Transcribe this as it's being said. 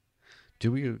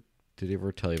Did he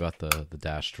ever tell you about the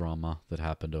Dash drama that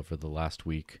happened over the last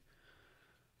week?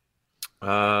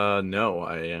 No,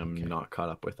 I am Okay. not caught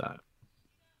up with that.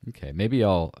 Okay, maybe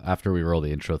I'll after we roll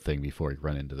the intro thing before we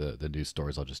run into the news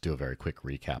stories, I'll just do a very quick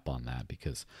recap on that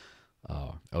because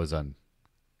I was on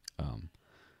um,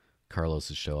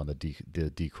 Carlos's show on the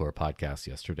Decor podcast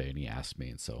yesterday, and he asked me,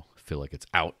 and so I feel like it's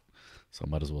out, so I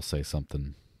might as well say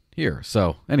something here.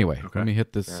 So anyway, let Okay, me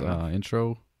hit fair this enough.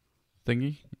 intro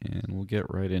thingy, and we'll get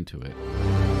right into it.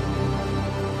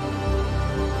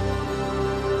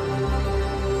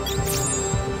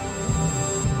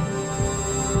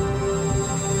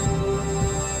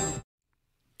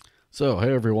 So,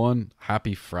 hey everyone,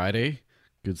 happy Friday.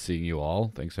 Good seeing you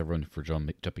all. Thanks everyone for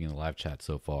jumping in the live chat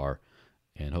so far,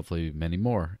 and hopefully many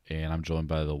more. And I'm joined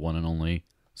by the one and only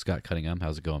Scott Cunningham.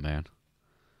 How's it going, man?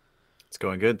 It's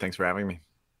going good. Thanks for having me.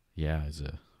 Yeah, he's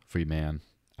a free man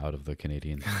out of the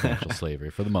Canadian financial slavery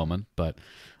for the moment. But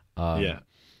um, Yeah.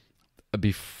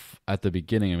 at the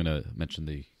beginning, I'm going to mention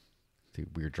the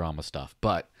weird drama stuff.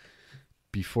 But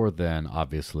before then,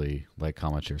 obviously, like,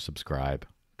 comment, share, subscribe.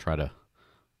 Try to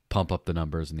pump up the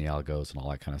numbers and the algos and all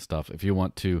that kind of stuff. If you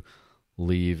want to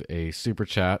leave a super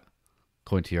chat,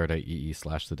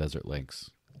 cointr.ee/the desert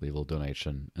links, leave a little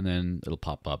donation, and then it'll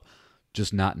pop up.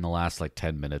 Just not in the last like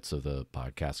 10 minutes of the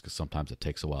podcast because sometimes it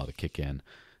takes a while to kick in.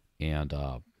 And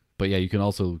but yeah, you can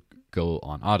also go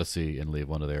on Odyssey and leave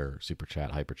one of their super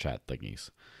chat, hyper chat thingies.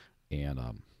 And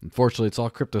unfortunately, it's all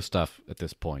crypto stuff at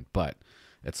this point. But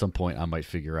at some point, I might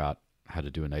figure out how to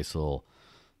do a nice little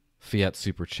fiat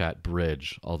super chat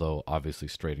bridge. Although obviously,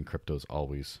 straight in crypto is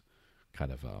always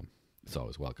kind of it's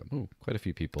always welcome. Ooh, quite a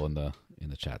few people in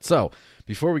the chat. So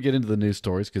before we get into the news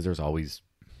stories, because there's always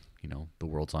the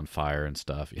world's on fire and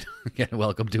stuff. Again,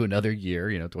 welcome to another year.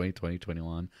 2020,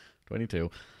 21,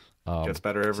 22. Gets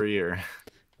better every year.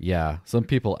 Yeah, some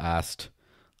people asked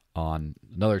on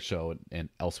another show and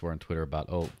elsewhere on Twitter about,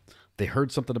 they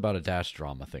heard something about a Dash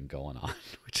drama thing going on,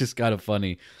 which is kind of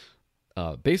funny.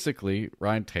 Basically,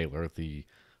 Ryan Taylor, the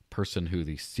the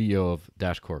CEO of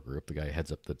Dash Core Group, the guy who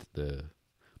heads up the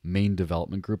main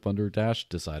development group under Dash,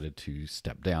 decided to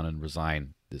step down and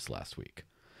resign this last week.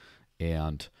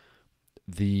 And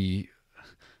the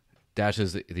Dash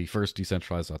is the first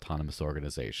decentralized autonomous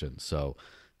organization, so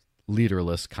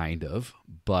leaderless kind of,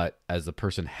 but as the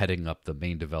person heading up the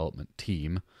main development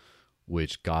team,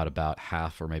 which got about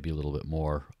half or maybe a little bit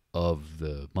more of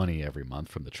the money every month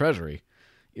from the treasury,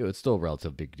 it's still a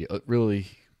relative big deal. Really,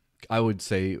 I would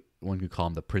say one could call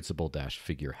him the principal Dash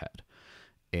figurehead.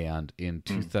 And in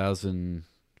Hmm.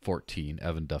 2014,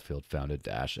 Evan Duffield founded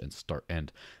Dash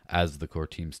and as the core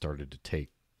team started to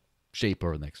take shape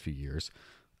over the next few years,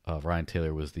 Ryan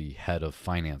Taylor was the head of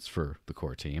finance for the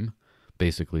core team,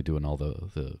 basically doing all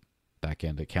the back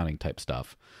end accounting type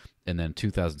stuff. And then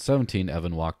 2017,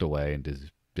 Evan walked away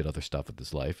and did other stuff with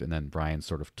his life, and then Brian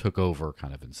sort of took over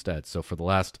kind of instead. So for the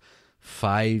last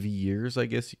 5 years, I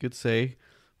guess you could say,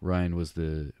 Ryan was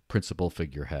the principal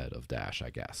figurehead of Dash, I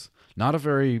guess. Not a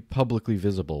very publicly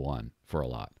visible one for a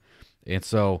lot. And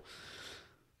so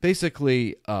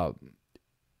basically,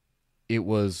 it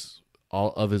was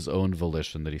all of his own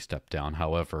volition that he stepped down.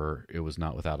 However, it was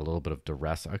not without a little bit of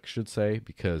duress, I should say,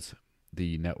 because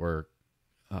the network,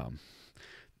 um,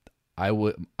 I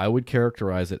would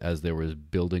characterize it as there is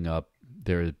built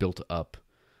up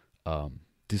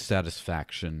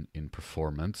dissatisfaction in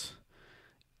performance,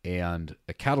 and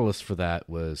a catalyst for that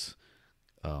was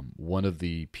one of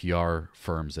the PR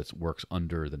firms that works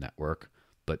under the network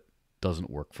but doesn't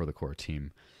work for the core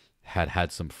team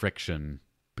had some friction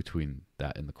between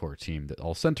that and the core team that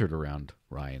all centered around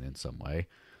Ryan in some way.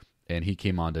 And he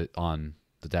came on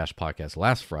the Dash podcast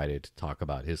last Friday to talk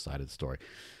about his side of the story.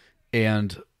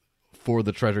 And for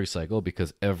the treasury cycle,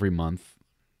 because every month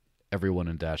everyone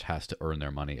in Dash has to earn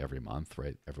their money every month,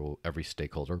 right? Every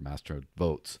stakeholder, master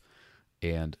votes.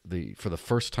 And for the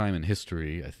first time in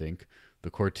history, I think,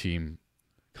 the core team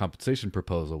compensation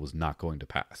proposal was not going to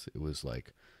pass. It was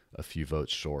like a few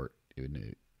votes short.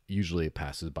 Usually it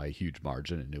passes by a huge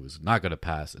margin, and it was not going to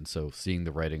pass. And so, seeing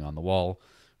the writing on the wall,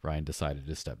 Ryan decided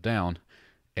to step down.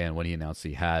 And when he announced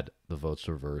he had the votes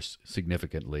reversed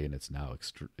significantly, and it's now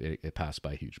it passed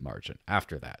by a huge margin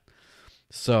after that.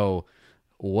 So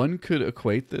one could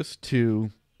equate this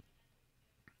to,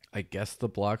 I guess, the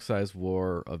block size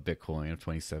war of Bitcoin of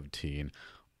 2017,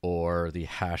 or the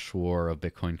hash war of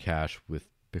Bitcoin Cash with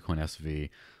Bitcoin SV,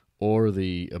 or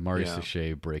the Amari Yeah.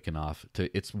 Sachet breaking off.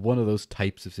 It's one of those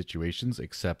types of situations,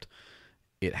 except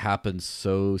it happens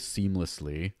so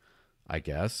seamlessly, I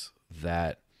guess,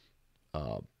 that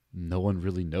no one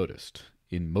really noticed.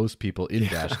 In most people in Yeah.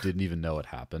 Dash didn't even know it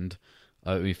happened.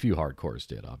 I mean, a few hardcores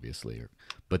did, obviously,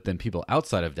 but then people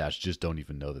outside of Dash just don't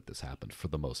even know that this happened for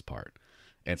the most part.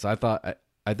 And so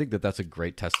I think that that's a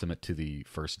great testament to the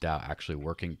first DAO actually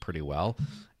working pretty well.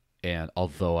 And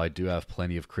although I do have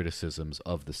plenty of criticisms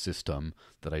of the system,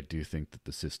 that I do think that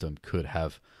the system could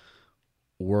have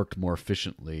worked more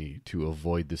efficiently to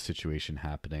avoid this situation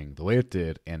happening the way it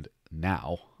did. And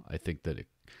now I think that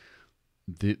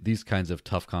these kinds of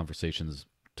tough conversations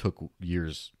took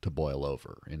years to boil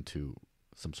over into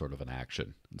some sort of an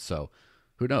action. And so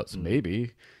who knows,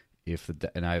 maybe if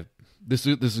this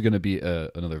is going to be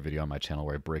another video on my channel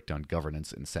where I break down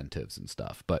governance incentives and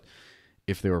stuff. But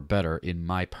if they were better, in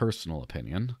my personal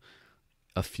opinion,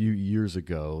 a few years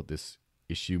ago, these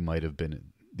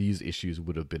issues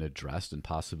would have been addressed, and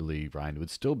possibly Ryan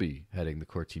would still be heading the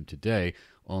core team today,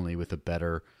 only with a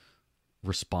better,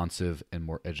 responsive, and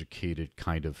more educated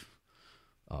kind of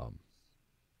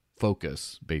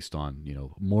focus based on,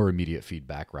 more immediate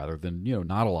feedback rather than,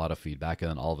 not a lot of feedback, and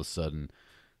then all of a sudden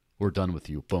we're done with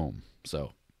you, boom.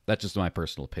 So that's just my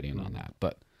personal opinion on that.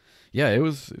 But yeah,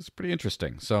 it's pretty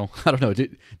interesting. So I don't know.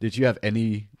 Did you have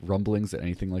any rumblings that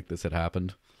anything like this had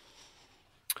happened?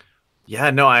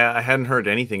 Yeah, no, I hadn't heard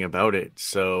anything about it.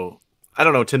 So I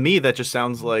don't know. To me, that just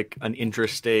sounds like an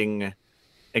interesting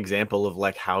example of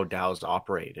like how DAOs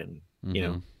operate, and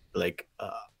like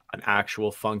an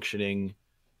actual functioning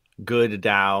good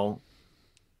DAO.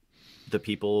 The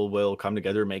people will come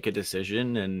together, make a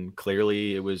decision, and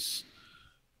clearly it was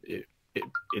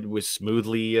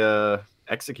smoothly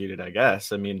executed, I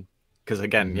guess. I mean, because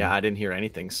again, I didn't hear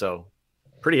anything. So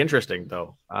pretty interesting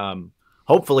though.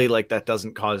 Hopefully like that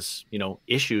doesn't cause,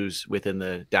 issues within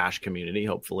the Dash community.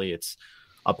 Hopefully it's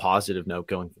a positive note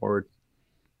going forward.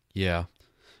 Yeah.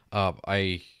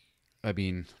 I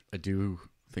mean, I do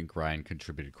think Ryan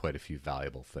contributed quite a few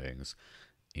valuable things,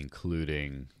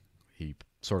 including he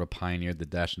sort of pioneered the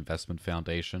Dash Investment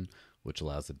Foundation, which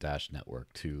allows the Dash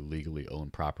network to legally own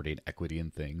property and equity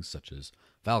in things such as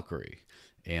Valkyrie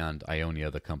and Ionia,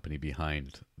 the company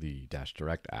behind the Dash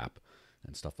Direct app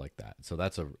and stuff like that. So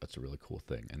that's a really cool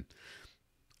thing. And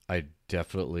I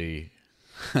definitely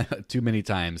too many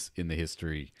times in the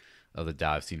history of the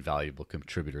DAO I've seen valuable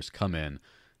contributors come in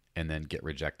and then get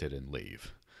rejected and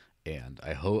leave. And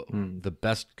I hope the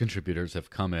best contributors have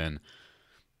come in,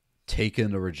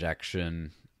 taken a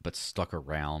rejection, but stuck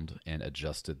around and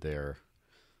adjusted their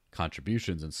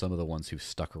contributions. And some of the ones who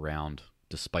stuck around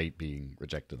despite being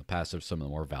rejected in the past are some of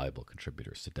the more valuable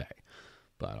contributors today.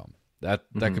 But that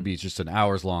could be just an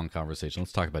hours long conversation.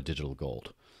 Let's talk about digital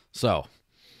gold. So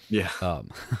yeah,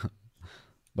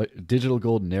 but digital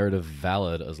gold narrative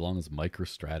valid as long as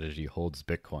MicroStrategy holds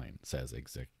Bitcoin, says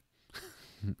exec.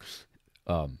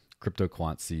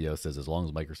 CryptoQuant CEO says as long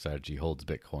as MicroStrategy holds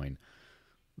Bitcoin,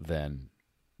 then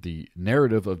the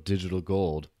narrative of digital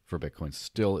gold for Bitcoin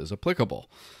still is applicable.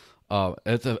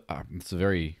 It's a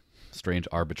very strange,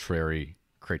 arbitrary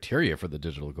criteria for the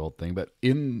digital gold thing, but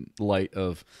in light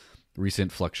of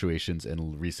recent fluctuations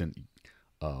and recent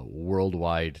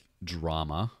worldwide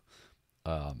drama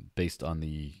based on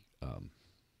the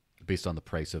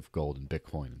price of gold and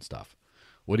Bitcoin and stuff,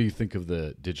 what do you think of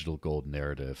the digital gold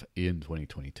narrative in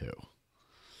 2022?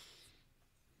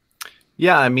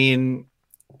 Yeah, I mean,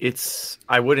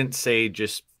 I wouldn't say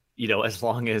just, as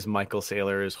long as Michael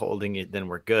Saylor is holding it, then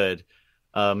we're good.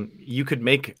 You could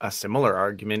make a similar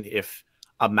argument if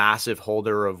a massive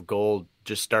holder of gold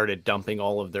just started dumping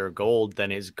all of their gold,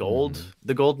 then is gold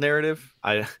the gold narrative?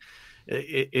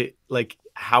 Like,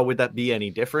 how would that be any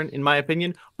different in my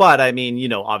opinion? But I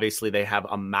mean, obviously they have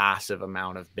a massive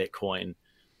amount of Bitcoin,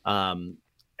 and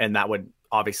that would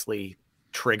obviously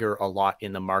trigger a lot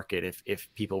in the market if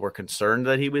people were concerned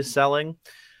that he was selling.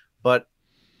 But,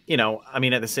 I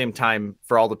mean, at the same time,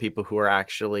 for all the people who are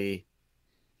actually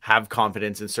have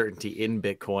confidence and certainty in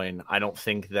Bitcoin, I don't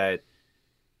think that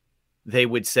they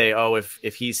would say, oh,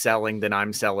 if he's selling, then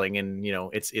I'm selling. And,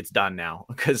 it's done now.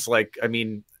 Because like, I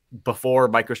mean, before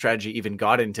MicroStrategy even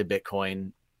got into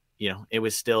Bitcoin, it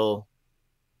was still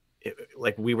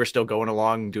like we were still going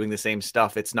along doing the same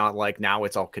stuff. It's not like now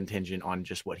it's all contingent on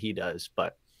just what he does.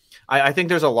 But I think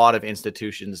there's a lot of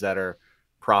institutions that are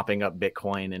propping up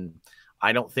Bitcoin, and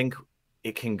I don't think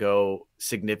it can go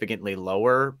significantly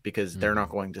lower because they're not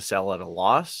going to sell at a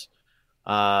loss.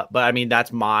 But I mean,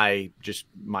 that's my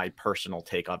personal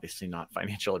take, obviously not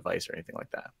financial advice or anything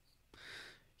like that.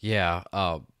 Yeah.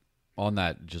 On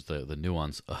that, just the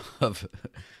nuance of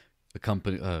a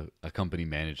company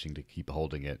managing to keep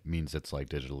holding it means it's like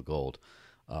digital gold.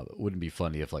 It wouldn't be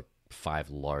funny if like 5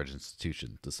 large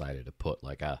institutions decided to put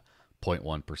like a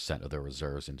 0.1% of their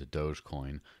reserves into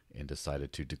Dogecoin and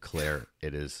decided to declare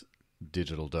it is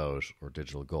digital Doge or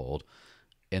digital gold,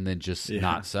 and then just Yeah.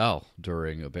 not sell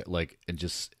during a bit, like, and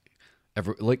just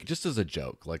like just as a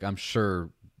joke. Like, I'm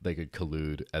sure they could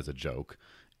collude as a joke,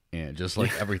 and just Yeah.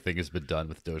 like everything has been done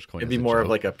with Dogecoin It'd as be a more of joke.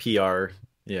 like a PR.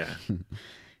 Yeah.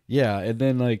 Yeah, and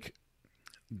then like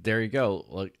there you go.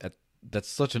 Like that's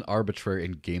such an arbitrary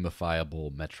and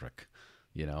gamifiable metric,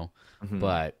 you know, Hmm.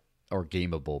 but or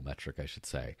gameable metric, I should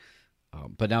say.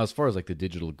 But now, as far as like the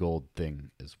digital gold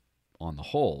thing is on the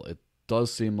whole, it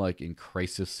does seem like in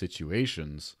crisis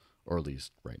situations, or at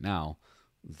least right now,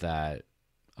 that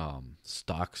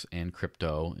stocks and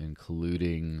crypto,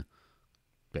 including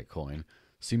Bitcoin,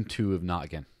 seem to have not.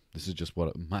 Again, this is just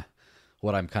what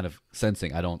I'm kind of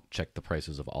sensing. I don't check the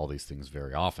prices of all these things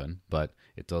very often, but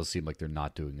it does seem like they're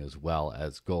not doing as well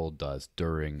as gold does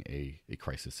during a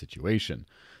crisis situation.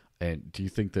 And do you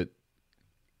think that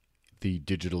the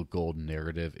digital gold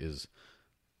narrative is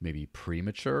maybe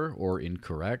premature or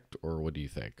incorrect, or what do you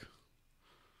think?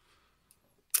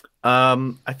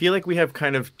 I feel like we have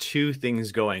kind of two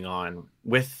things going on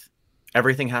with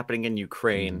everything happening in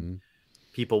Ukraine. Mm-hmm.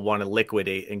 People want to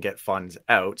liquidate and get funds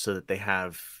out so that they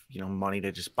have, money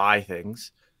to just buy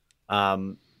things.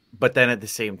 Um, but then at the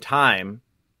same time,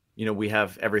 we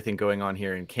have everything going on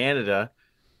here in Canada.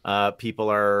 People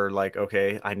are like,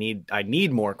 okay, I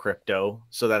need more crypto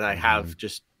so that I Mm-hmm. have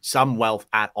just some wealth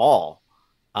at all.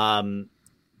 Um,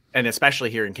 and especially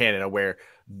here in Canada, where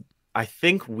I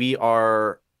think we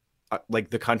are like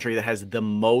the country that has the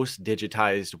most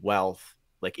digitized wealth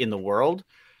like in the world.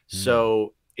 Mm.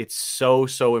 So it's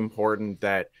so important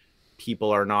that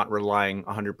people are not relying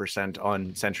 100%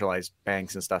 on centralized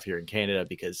banks and stuff here in Canada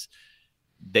because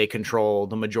they control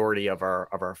the majority of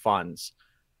our funds.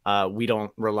 We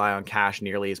don't rely on cash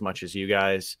nearly as much as you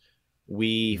guys.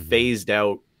 We Mm-hmm. phased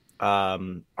out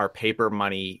our paper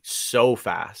money so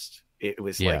fast. It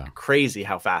was Yeah. like crazy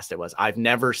how fast it was. I've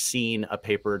never seen a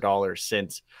paper dollar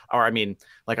since, or I mean,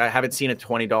 like I haven't seen a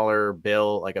 $20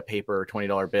 bill, like a paper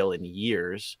 $20 bill in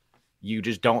years. You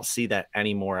just don't see that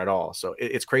anymore at all. So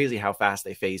it's crazy how fast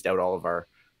they phased out all of our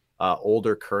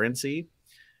older currency.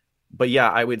 But yeah,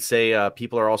 I would say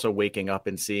people are also waking up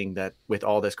and seeing that with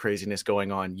all this craziness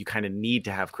going on, you kind of need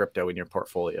to have crypto in your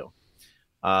portfolio.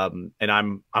 And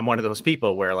I'm one of those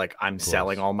people where like I'm Of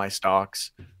selling course. all my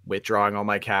stocks, withdrawing all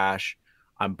my cash.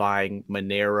 I'm buying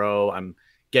Monero. I'm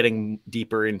getting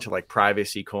deeper into like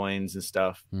privacy coins and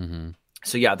stuff. Mm-hmm.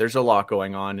 So yeah, there's a lot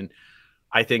going on, and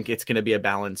I think it's going to be a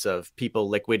balance of people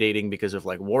liquidating because of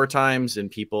like war times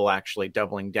and people actually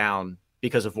doubling down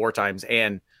because of war times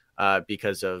and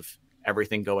because of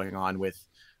everything going on with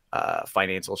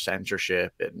financial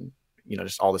censorship and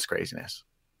just all this craziness.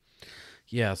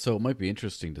 Yeah, so it might be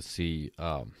interesting to see.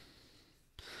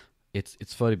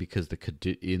 It's funny because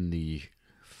in the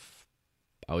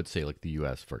I would say like the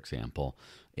U.S. for example,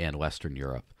 and Western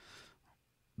Europe,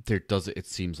 it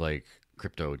seems like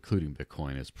crypto, including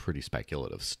Bitcoin, is pretty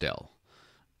speculative still,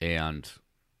 and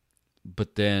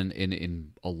but then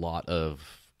in a lot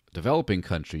of developing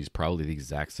countries, probably the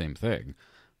exact same thing,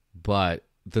 but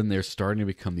then they're starting to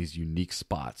become these unique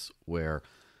spots where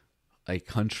a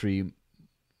country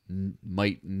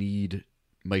might need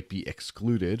might be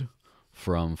excluded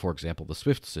from, for example, the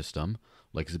SWIFT system,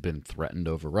 like has been threatened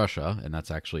over Russia, and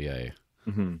that's actually a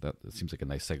Mm-hmm. that seems like a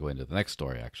nice segue into the next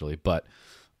story, actually. But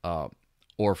uh,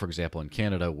 or for example, in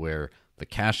Canada, where the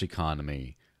cash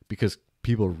economy, because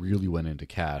people really went into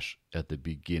cash at the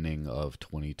beginning of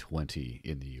 2020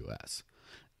 in the U.S.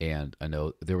 And I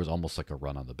know there was almost like a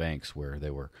run on the banks where they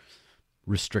were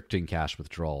restricting cash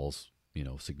withdrawals,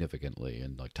 significantly,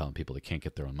 and like telling people they can't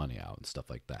get their own money out and stuff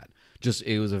like that. Just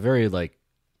it was a very like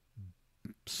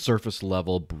surface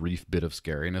level brief bit of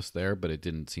scariness there, but it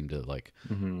didn't seem to like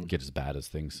Mm-hmm. get as bad as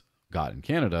things got in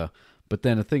Canada. But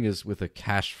then the thing is, with a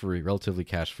relatively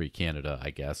cash free Canada, I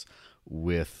guess,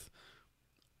 with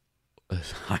a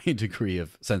high degree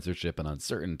of censorship and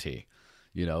uncertainty,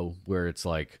 where it's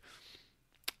like,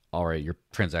 all right, your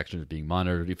transactions are being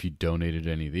monitored. If you donated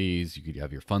any of these, you could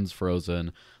have your funds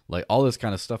frozen. Like all this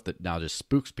kind of stuff that now just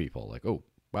spooks people. Like, oh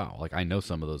wow, like I know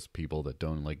some of those people that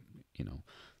don't like,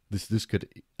 this could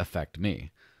affect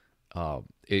me.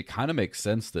 It kind of makes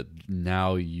sense that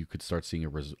now you could start seeing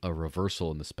a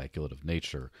reversal in the speculative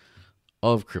nature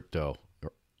of crypto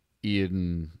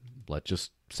in, let's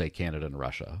just say, Canada and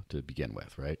Russia to begin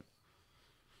with, right?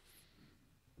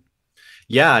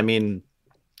 Yeah, I mean,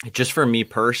 just for me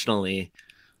personally,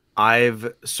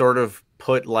 I've sort of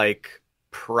put like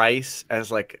price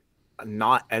as like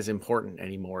not as important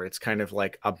anymore. It's kind of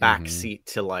like a Mm-hmm. backseat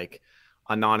to like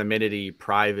anonymity,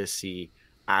 privacy,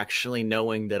 actually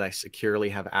knowing that I securely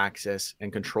have access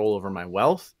and control over my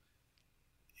wealth.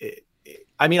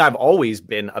 I mean, I've always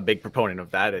been a big proponent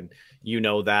of that, and you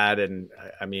know that. And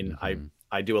I mean, Mm-hmm.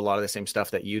 I do a lot of the same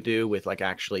stuff that you do with like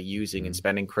actually using and Mm-hmm.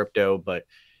 spending crypto, but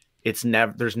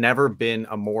there's never been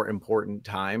a more important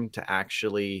time to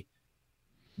actually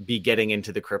be getting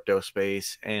into the crypto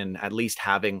space and at least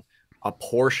having a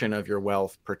portion of your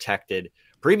wealth protected.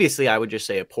 Previously, I would just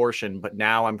say a portion, but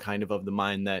now I'm kind of the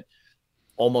mind that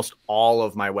almost all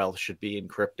of my wealth should be in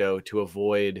crypto to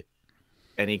avoid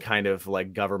any kind of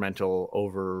like governmental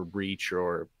overreach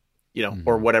or or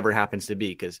Mm-hmm. whatever happens to be,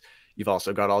 because you've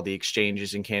also got all the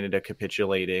exchanges in Canada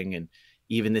capitulating, and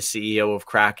even the CEO of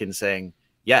Kraken saying,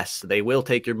 yes, they will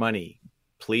take your money,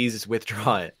 please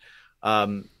withdraw it.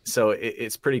 So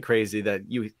it's pretty crazy that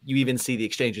you even see the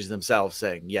exchanges themselves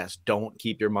saying, yes, don't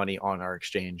keep your money on our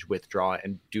exchange, withdraw it,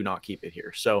 and do not keep it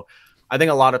here. So I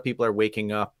think a lot of people are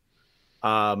waking up,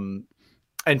 um,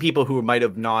 and people who might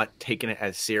have not taken it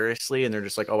as seriously and they're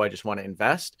just like, oh, I just want to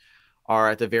invest, are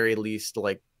at the very least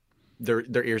like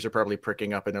their ears are probably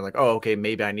pricking up and they're like, oh, okay,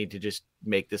 maybe I need to just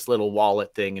make this little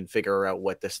wallet thing and figure out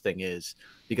what this thing is,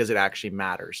 because it actually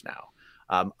matters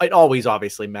now. It always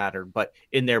obviously mattered, but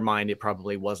in their mind, it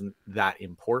probably wasn't that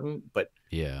important. But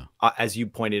Yeah. as you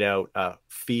pointed out,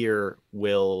 fear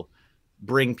will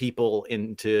bring people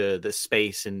into the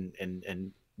space,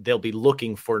 and they'll be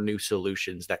looking for new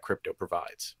solutions that crypto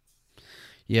provides.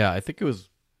 Yeah, I think it was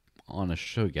on a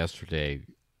show yesterday.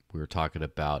 We were talking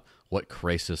about what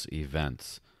crisis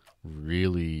events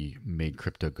really made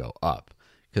crypto go up.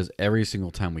 Because every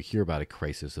single time we hear about a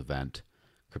crisis event,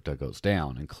 crypto goes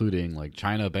down, including like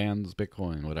China bans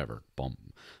Bitcoin, whatever. Boom.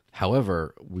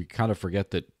 However, we kind of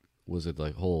forget that was it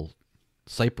the whole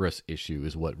Cyprus issue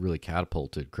is what really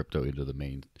catapulted crypto into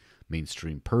the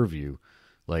mainstream purview.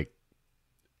 Like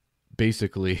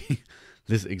basically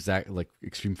this exact like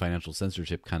extreme financial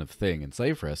censorship kind of thing in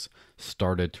Cyprus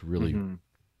started to really Mm-hmm.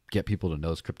 get people to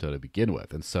notice crypto to begin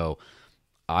with. And so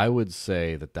I would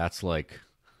say that that's like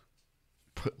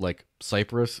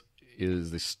Cyprus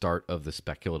is the start of the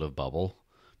speculative bubble,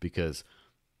 because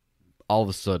all of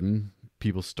a sudden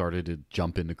people started to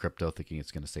jump into crypto thinking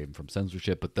it's going to save them from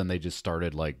censorship, but then they just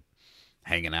started like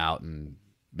hanging out and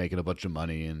making a bunch of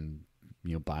money and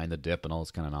buying the dip and all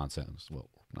this kind of nonsense. Well,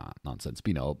 not nonsense,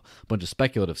 but a bunch of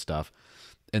speculative stuff.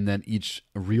 And then each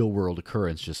real world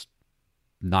occurrence just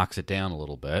knocks it down a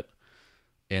little bit.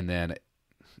 And then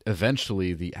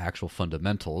eventually the actual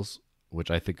fundamentals, which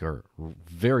I think are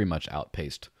very much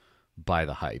outpaced by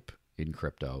the hype in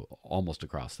crypto almost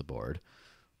across the board.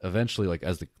 Eventually, like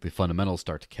as the fundamentals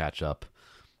start to catch up,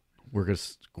 we're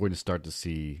going to start to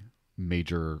see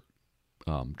major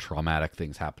traumatic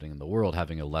things happening in the world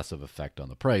having a less of effect on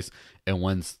the price. And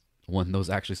when those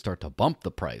actually start to bump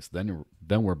the price, then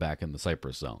we're back in the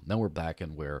Cypress zone. Then we're back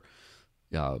in where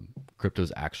crypto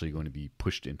is actually going to be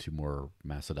pushed into more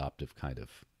mass adoptive kind of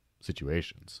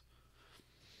situations.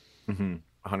 Mm-hmm.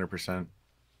 100%.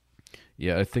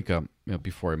 Yeah, I think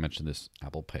before I mention this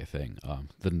Apple Pay thing,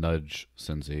 the Nudge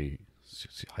sends a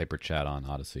hyper chat on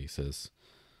Odyssey. Says,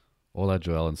 "Hola,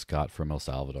 Joel and Scott from El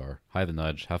Salvador. Hi, the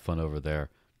Nudge. Have fun over there.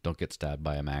 Don't get stabbed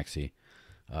by a maxi."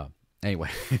 Anyway,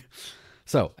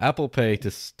 so Apple Pay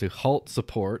to halt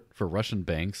support for Russian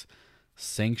banks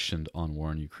sanctioned on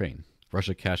war in Ukraine.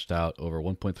 Russia cashed out over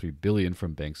 1.3 billion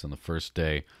from banks on the first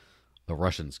day. The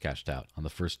Russians cashed out on the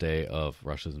first day of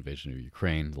Russia's invasion of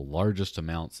Ukraine, the largest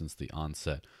amount since the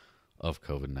onset of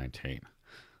COVID-19.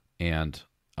 And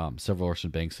several Russian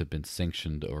banks have been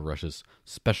sanctioned over Russia's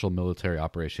special military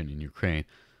operation in Ukraine,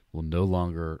 will no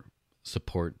longer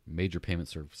support major payment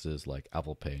services like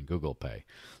Apple Pay and Google Pay.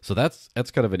 So that's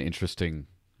kind of an interesting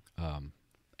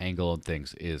angle on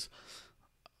things. Is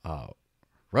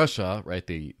Russia, right?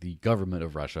 The government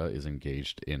of Russia is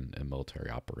engaged in a military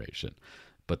operation,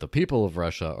 but the people of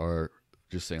Russia are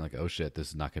just saying like, "Oh shit, this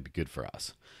is not going to be good for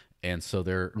us," and so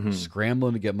they're Mm-hmm.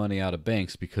 scrambling to get money out of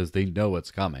banks because they know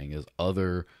what's coming. Is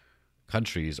other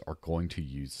countries are going to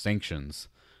use sanctions,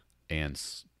 and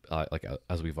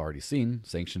as we've already seen,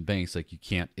 sanctioned banks, like you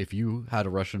can't, if you had a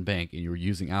Russian bank and you were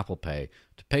using Apple Pay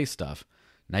to pay stuff,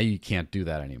 now you can't do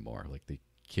that anymore. Like they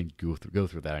can't go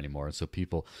through that anymore, and so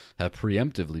people have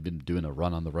preemptively been doing a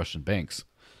run on the Russian banks.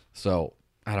 So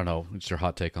I don't know. What's your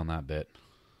hot take on that bit?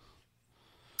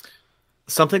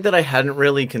 Something that I hadn't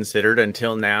really considered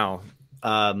until now.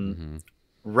 Mm-hmm.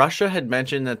 Russia had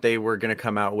mentioned that they were going to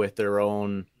come out with their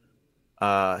own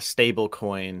stable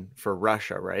coin for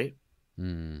Russia, right?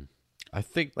 Mm. I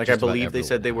think Like I just about believe they everyone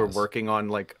said they were has. working on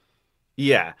like,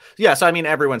 yeah. Yeah, so I mean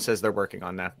everyone says they're working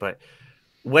on that, but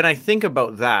when I think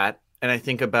about that and I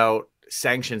think about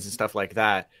sanctions and stuff like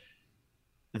that,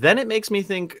 then it makes me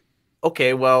think,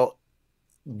 okay, well,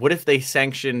 what if they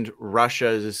sanctioned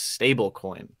Russia's stable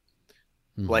coin?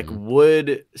 Like, Hmm.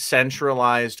 would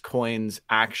centralized coins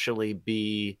actually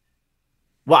be?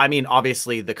 Well, I mean,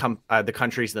 obviously the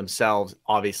countries themselves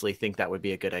obviously think that would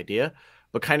be a good idea,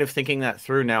 but kind of thinking that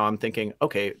through now, I'm thinking,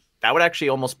 okay, that would actually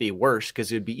almost be worse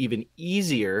because it would be even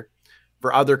easier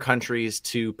for other countries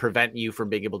to prevent you from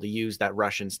being able to use that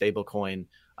Russian stablecoin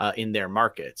in their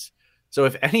markets. So,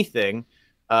 if anything,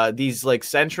 these like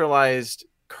centralized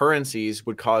currencies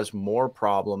would cause more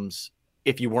problems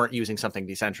if you weren't using something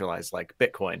decentralized like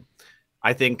Bitcoin.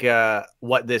 I think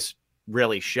what this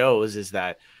really shows is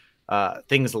that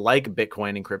things like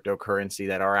Bitcoin and cryptocurrency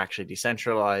that are actually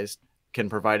decentralized can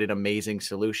provide an amazing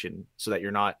solution so that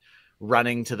you're not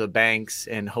running to the banks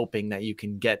and hoping that you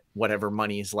can get whatever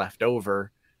money is left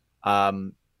over.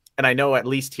 Um, and I know at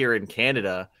least here in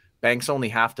Canada, banks only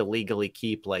have to legally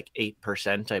keep like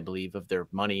 8%, I believe, of their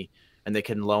money, and they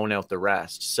can loan out the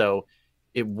rest. So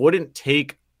it wouldn't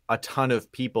take a ton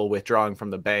of people withdrawing from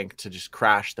the bank to just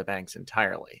crash the banks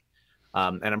entirely.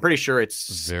 And I'm pretty sure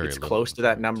Very it's little, close in to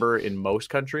that fact. number in most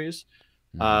countries,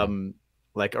 Hmm. um,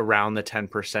 like around the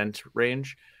 10%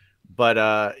 range.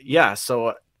 But yeah,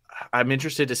 so I'm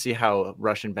interested to see how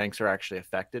Russian banks are actually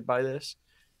affected by this.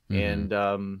 Hmm.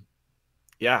 And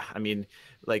yeah, I mean,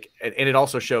 like, and it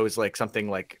also shows like something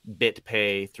like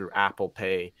BitPay through Apple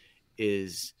Pay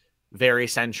is very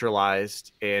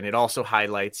centralized, and it also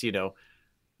highlights,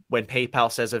 when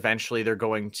PayPal says eventually they're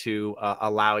going to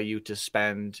allow you to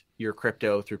spend your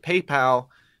crypto through PayPal,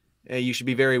 you should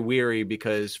be very weary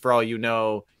because, for all you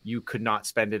know, you could not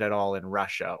spend it at all in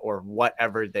Russia or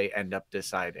whatever they end up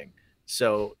deciding.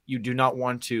 So you do not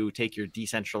want to take your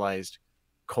decentralized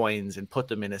coins and put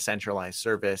them in a centralized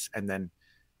service and then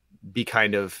be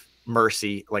kind of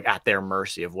like at their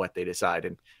mercy of what they decide.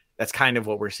 And that's kind of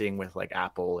what we're seeing with like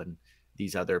Apple and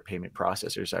these other payment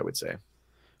processors, I would say.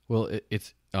 Well,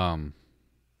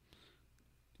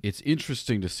 it's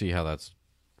interesting to see how that's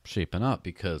shaping up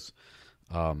because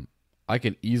um, I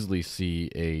can easily see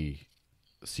a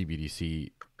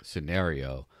CBDC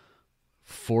scenario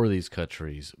for these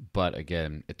countries, but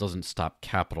again, it doesn't stop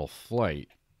capital flight,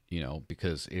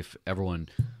 because if everyone,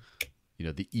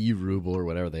 the e ruble or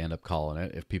whatever they end up calling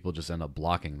it, if people just end up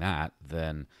blocking that,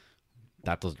 then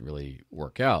that doesn't really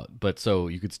work out. But so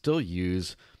you could still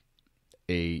use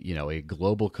a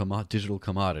global digital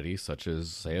commodity such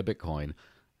as say a Bitcoin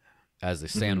as a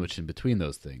Mm-hmm. sandwich in between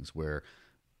those things where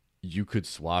you could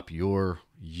swap your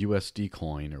USD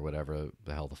coin or whatever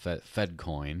the hell the Fed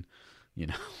coin,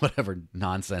 whatever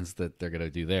nonsense that they're going to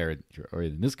do there, or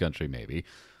in this country maybe,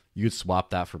 you could swap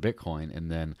that for Bitcoin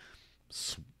and then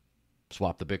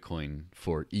swap the Bitcoin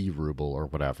for e ruble or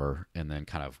whatever, and then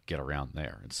kind of get around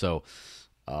there. And so,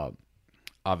 uh,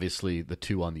 obviously, the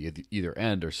two on the either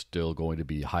end are still going to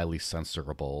be highly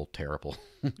censorable, terrible,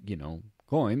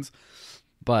 coins,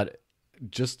 but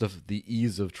just the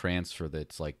ease of transfer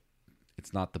that's like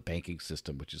it's not the banking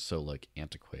system which is so like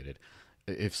antiquated.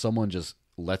 If someone just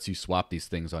lets you swap these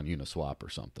things on Uniswap or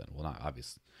something, well, not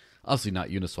obviously not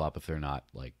Uniswap if they're not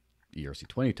like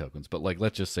ERC20 tokens, but like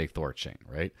let's just say Thorchain,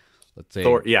 right? Let's say,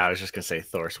 Thor. Yeah, I was just gonna say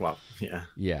Thor swap. Yeah.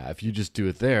 yeah, if you just do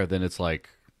it there, then it's like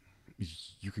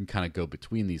you can kind of go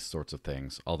between these sorts of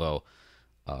things. Although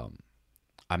um,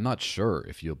 I'm not sure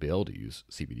if you'll be able to use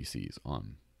CBDCs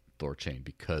on Thorchain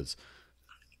because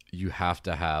you have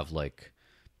to have like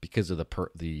because of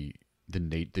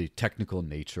the technical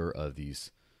nature of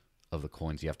the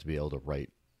coins, you have to be able to write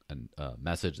a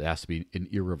message. It has to be an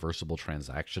irreversible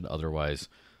transaction. Otherwise,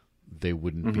 they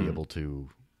wouldn't be Mm-hmm. able to.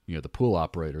 The pool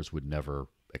operators would never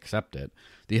accept it.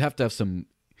 They have to have some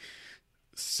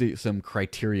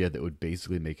criteria that would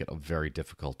basically make it very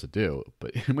difficult to do.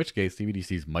 But in which case,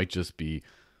 CBDCs might just be,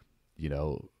 you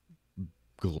know,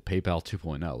 Google PayPal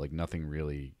 2.0, like nothing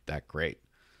really that great,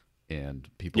 and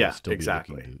people will Yeah, still be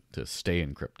looking exactly. to stay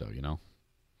in crypto.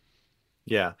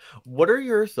 Yeah. What are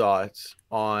your thoughts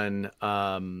on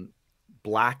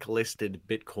blacklisted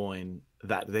Bitcoin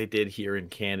that they did here in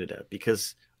Canada?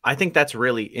 Because I think that's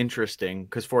really interesting.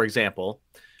 Because, for example,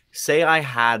 say I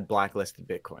had blacklisted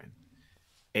Bitcoin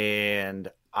and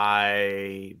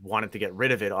I wanted to get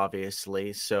rid of it,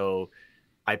 obviously. So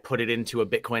I put it into a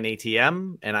Bitcoin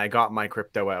ATM and I got my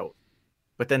crypto out.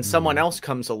 But then someone Mm-hmm. else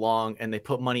comes along and they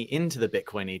put money into the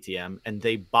Bitcoin ATM and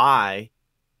they buy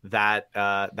that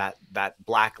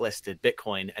blacklisted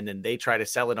Bitcoin, and then they try to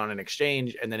sell it on an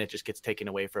exchange, and then it just gets taken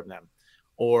away from them.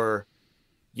 Or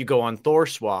you go on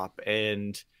ThorSwap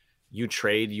and you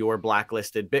trade your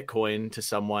blacklisted Bitcoin to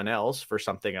someone else for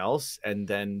something else, and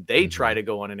then they Mm-hmm. try to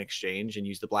go on an exchange and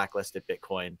use the blacklisted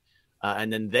Bitcoin,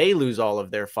 and then they lose all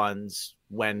of their funds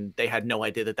when they had no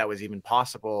idea that that was even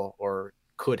possible or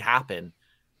could happen.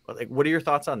 But like, what are your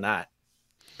thoughts on that?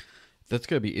 That's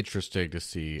going to be interesting to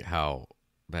see how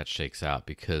that shakes out,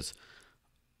 because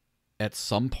at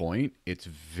some point it's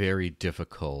very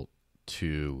difficult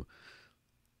to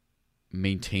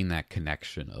maintain that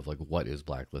connection of like what is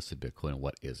blacklisted Bitcoin and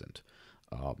what isn't.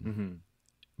 Mm-hmm.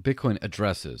 Bitcoin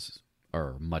addresses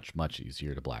are much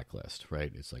easier to blacklist,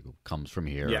 right? It's like it comes from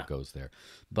here, Yeah. it goes there.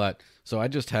 But so I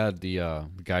just had the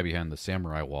guy behind the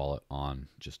Samurai wallet on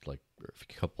just like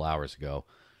a couple hours ago,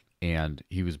 and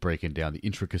he was breaking down the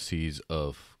intricacies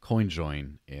of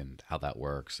CoinJoin and how that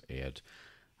works, and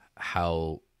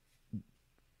how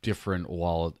different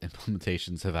wallet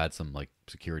implementations have had some like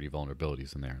security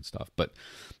vulnerabilities in there and stuff. But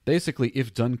basically,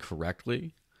 if done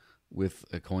correctly with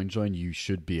a CoinJoin, you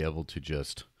should be able to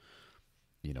just,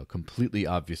 completely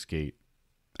obfuscate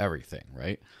everything,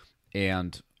 right?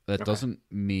 And that doesn't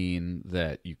mean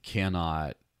that you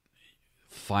cannot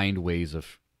find ways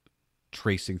of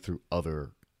tracing through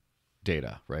other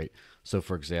data, right? So,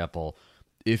 for example,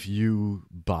 if you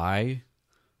buy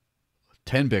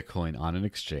 10 Bitcoin on an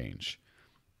exchange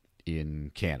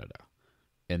in Canada,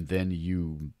 and then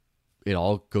it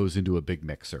all goes into a big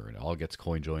mixer and it all gets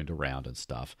coin joined around and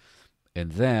stuff,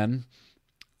 and then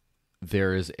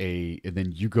and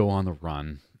then you go on the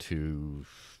run to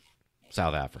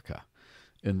South Africa,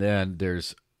 and then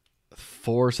there's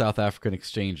 4 South African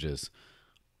exchanges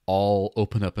all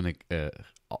open up an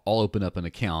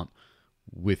account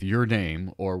with your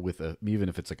name, or with even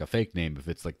if it's like a fake name, if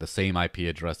it's like the same IP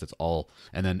address, it's all,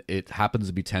 and then it happens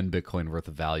to be 10 Bitcoin worth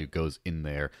of value goes in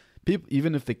there. People,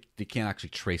 even if they can't actually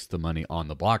trace the money on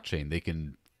the blockchain, they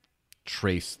can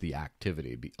trace the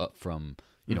activity from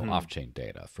off-chain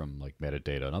data, from like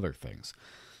metadata and other things.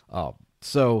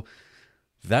 So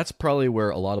that's probably where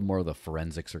a lot more of the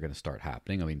forensics are going to start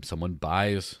happening. I mean, someone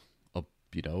buys a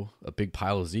big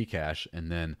pile of Zcash, and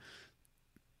then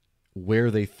where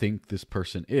they think this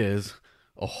person is,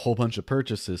 a whole bunch of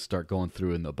purchases start going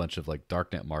through in a bunch of like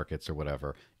darknet markets or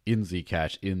whatever in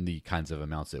Zcash in the kinds of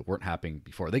amounts that weren't happening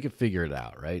before. They could figure it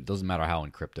out, right? It doesn't matter how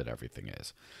encrypted everything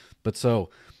is. But so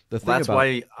the thing That's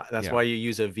about why you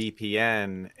use a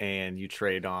VPN and you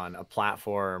trade on a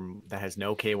platform that has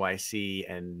no KYC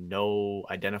and no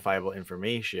identifiable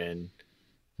information,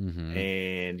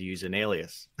 and use an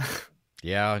alias.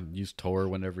 Yeah, use Tor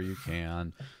whenever you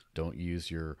can. Don't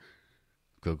use your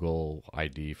Google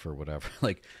ID for whatever.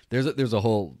 Like there's a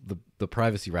whole the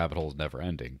privacy rabbit hole is never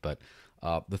ending. But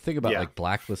the thing about like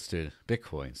blacklisted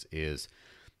Bitcoins is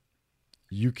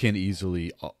you can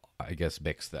easily, I guess,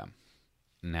 mix them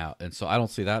now, and so I don't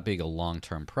see that being a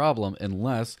long-term problem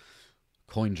unless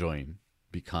CoinJoin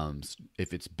becomes,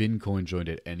 if it's been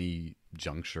CoinJoined at any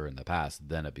juncture in the past,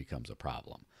 then it becomes a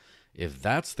problem. If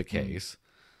that's the case,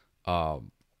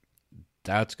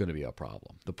 that's going to be a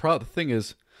problem. The thing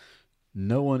is,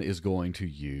 no one is going to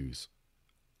use,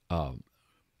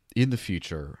 in the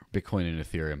future, Bitcoin and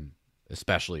Ethereum,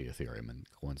 especially Ethereum and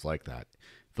coins like that,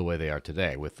 the way they are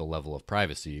today, with the level of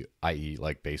privacy, i.e.,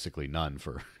 like basically none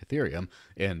for Ethereum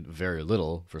and very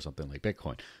little for something like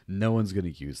Bitcoin. No one's going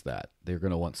to use that. They're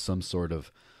going to want some sort of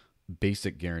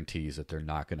basic guarantees that they're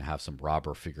not going to have some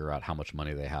robber figure out how much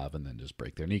money they have and then just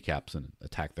break their kneecaps and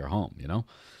attack their home,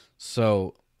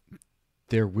 So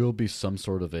there will be some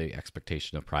sort of a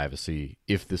expectation of privacy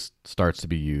if this starts to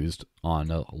be used on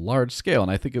a large scale,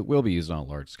 and I think it will be used on a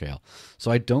large scale.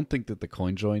 So I don't think that the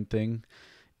CoinJoin thing,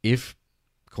 if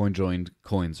CoinJoined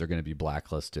coins are going to be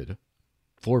blacklisted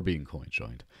for being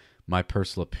CoinJoined, my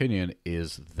personal opinion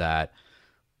is that,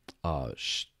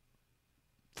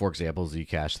 for example,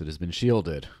 Zcash that has been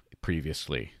shielded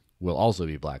previously will also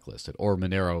be blacklisted, or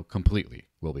Monero completely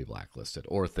will be blacklisted,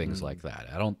 or things like that.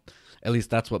 At least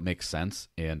that's what makes sense.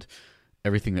 And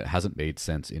everything that hasn't made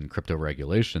sense in crypto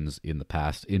regulations in the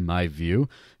past, in my view,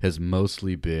 has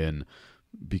mostly been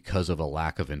because of a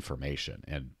lack of information,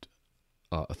 and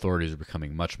authorities are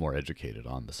becoming much more educated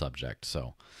on the subject.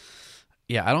 So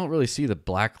yeah, I don't really see the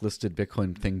blacklisted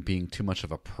Bitcoin thing being too much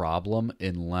of a problem,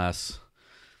 unless,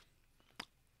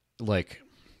 like,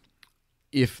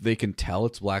 if they can tell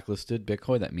it's blacklisted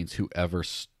Bitcoin, that means whoever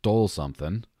stole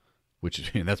something, which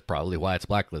that's probably why it's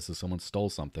blacklisted. Someone stole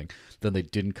something, then they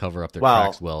didn't cover up their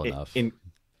tracks well enough.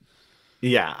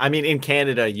 I mean, in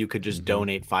Canada, you could just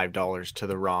donate $5 to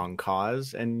the wrong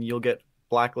cause and you'll get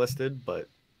blacklisted. But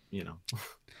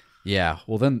yeah.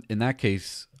 Well, then in that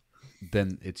case,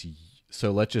 then it's,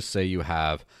 so let's just say you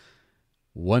have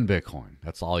 1 Bitcoin.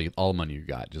 That's all money you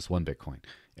got, just 1 Bitcoin,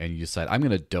 and you decide, I'm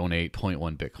going to donate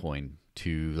 0.1 Bitcoin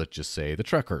to, let's just say, the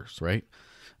truckers, right?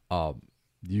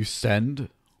 You send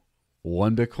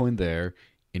 1 Bitcoin there.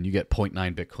 and you get zero point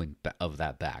 0.9 Bitcoin of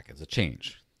that back as a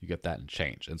change. You get that in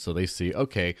change. And so they see,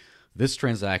 okay, this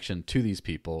transaction to these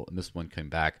people, and this one came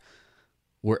back,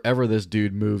 wherever this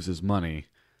dude moves his money,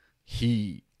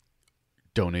 he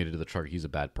donated to the trucker. He's a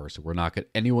bad person. We're not going to,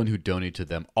 anyone who donated to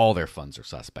them, all their funds are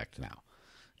suspect now.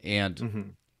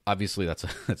 And obviously that's a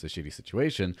shitty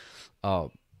situation.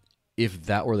 If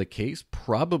that were the case,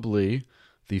 probably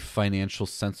the financial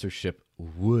censorship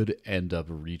would end up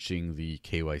reaching the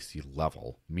KYC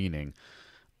level, meaning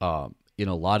in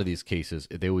a lot of these cases,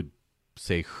 they would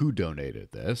say who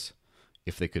donated this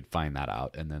if they could find that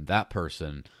out. And then that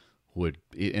person would,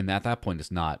 and at that point, it's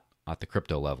not at the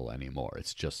crypto level anymore.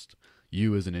 It's just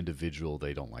you as an individual,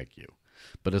 they don't like you.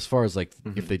 But as far as like,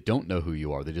 if they don't know who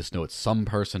you are, they just know it's some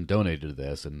person donated to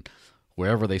this, and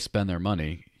wherever they spend their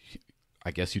money,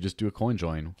 I guess you just do a coin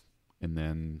join, and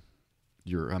then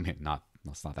you're, I mean,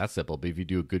 it's not that simple, but if you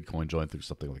do a good coin join through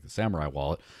something like the Samurai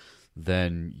wallet,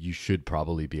 then you should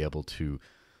probably be able to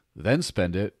then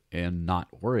spend it and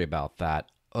not worry about that,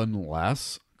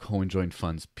 unless coin join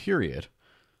funds, period,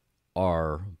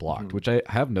 are blocked, which I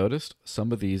have noticed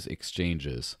some of these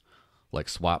exchanges, like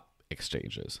swap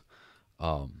exchanges,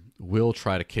 will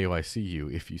try to KYC you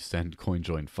if you send coin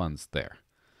join funds there,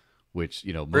 which,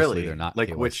 you know, mostly Really? they're not Like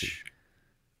KYC.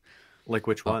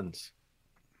 which ones?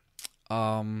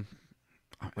 I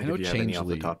Like know if you have any off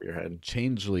the top of your head.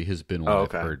 Changely has been one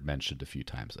okay. I've heard mentioned a few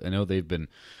times. I know they've been.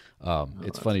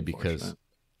 It's funny because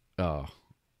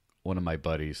one of my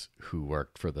buddies who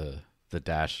worked for the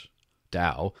Dash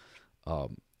DAO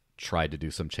tried to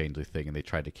do some Changely thing, and they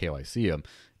tried to KYC him,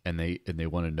 and they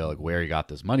want to know like where he got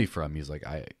this money from. He's like,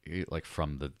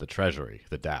 from the treasury,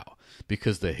 the DAO,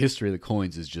 because the history of the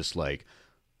coins is just like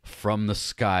from the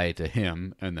sky to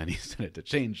him, and then he sent it to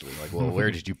Changely. Like, well,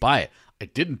 where did you buy it? I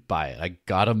didn't buy it. I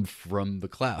got them from the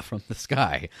cloud, from the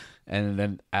sky. And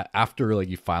then after like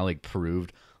you finally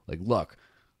proved, like, look,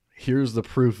 here's the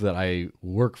proof that I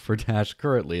work for Dash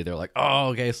currently. They're like, oh,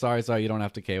 okay, sorry, you don't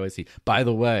have to KYC. By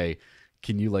the way,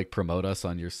 can you like promote us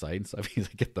on your site and stuff? He's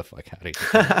like, get the fuck out of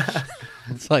here.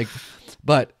 It's like,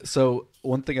 but so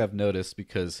one thing I've noticed,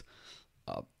 because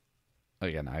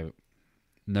again,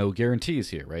 no guarantees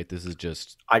here, right? This is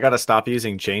just, I gotta stop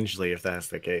using Changely if that's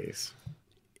the case.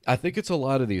 I think it's a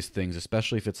lot of these things,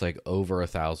 especially if it's like over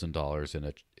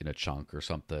 $1,000 in a chunk or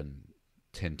something,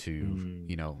 tend to,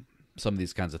 you know, some of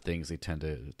these kinds of things, they tend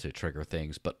to trigger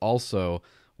things. But also,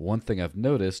 one thing I've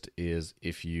noticed is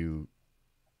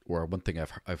one thing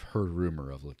I've heard rumor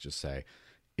of, let's just say,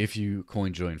 if you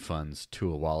coin join funds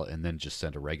to a wallet and then just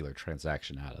send a regular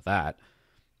transaction out of that,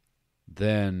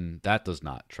 then that does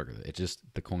not trigger it. It's just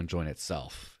the coin join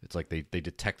itself. It's like they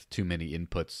detect too many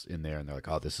inputs in there, and they're like,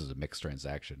 oh, this is a mixed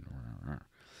transaction.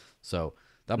 So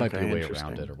that might be a way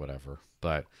around it or whatever.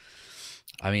 But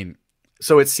I mean,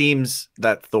 so it seems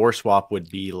that ThorSwap would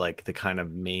be like the kind of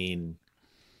main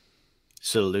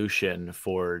solution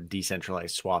for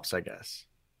decentralized swaps, I guess.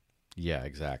 Yeah,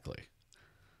 exactly.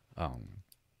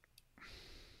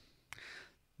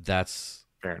 That's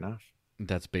fair enough.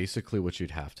 That's basically what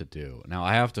you'd have to do. Now,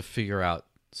 I have to figure out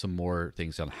some more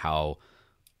things on how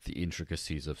the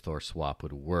intricacies of ThorSwap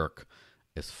would work,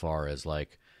 as far as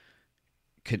like,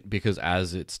 because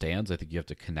as it stands, I think you have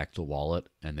to connect a wallet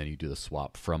and then you do the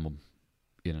swap from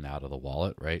in and out of the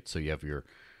wallet, right? So you have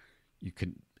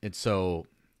and so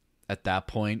at that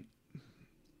point,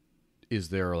 is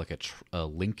there like a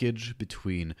linkage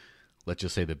between, let's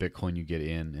just say, the Bitcoin you get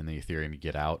in and the Ethereum you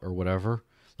get out or whatever?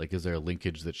 Like, is there a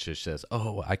linkage that just says,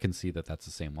 oh, I can see that that's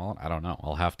the same wallet? I don't know.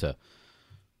 I'll have to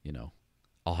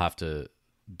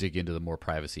dig into the more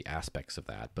privacy aspects of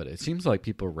that. But it seems like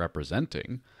people are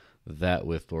representing that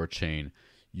with ThorChain,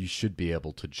 you should be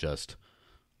able to just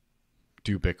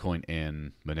do Bitcoin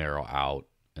in, Monero out,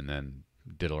 and then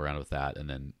diddle around with that, and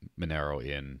then Monero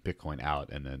in, Bitcoin out,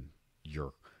 and then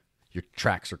your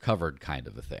tracks are covered, kind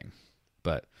of a thing.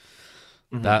 But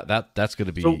that's going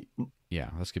to be... Yeah,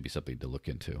 this could be something to look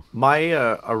into. My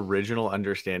original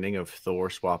understanding of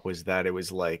ThorSwap was that it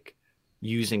was like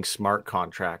using smart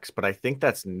contracts, but I think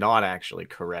that's not actually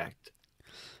correct.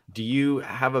 Do you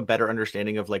have a better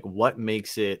understanding of like what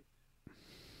makes it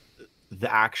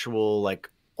the actual like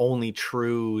only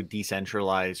true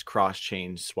decentralized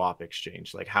cross-chain swap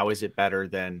exchange? Like, how is it better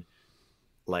than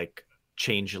like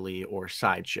Changely or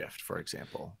Sideshift, for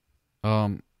example?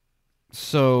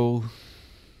 So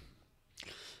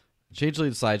Changely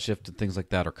and Sideshift and things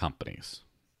like that are companies.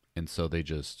 And so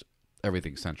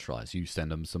everything's centralized. You send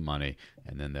them some money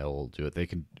and then they'll do it. They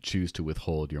can choose to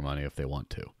withhold your money if they want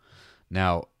to.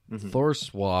 Now,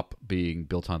 ThorSwap being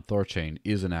built on ThorChain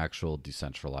is an actual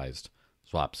decentralized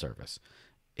swap service.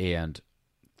 And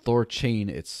Thorchain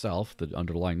itself, the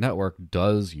underlying network,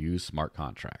 does use smart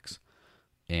contracts,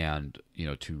 and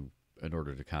in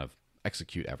order to kind of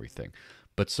execute everything.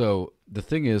 But so the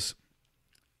thing is,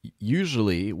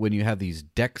 usually when you have these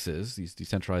DEXs, these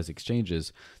decentralized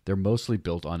exchanges, they're mostly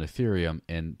built on Ethereum,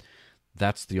 and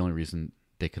that's the only reason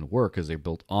they can work, is they're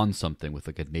built on something with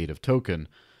like a native token.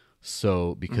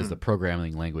 So because the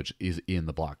programming language is in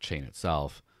the blockchain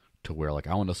itself, to where like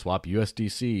I want to swap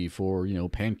USDC for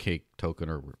Pancake token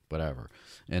or whatever,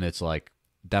 and it's like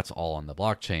that's all on the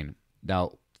blockchain.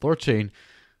 Now Thorchain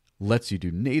lets you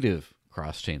do native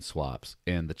cross-chain swaps,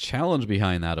 and the challenge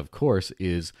behind that, of course,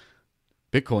 is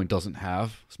Bitcoin doesn't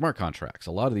have smart contracts.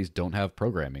 A lot of these don't have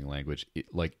programming language, a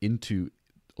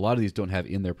lot of these don't have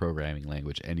in their programming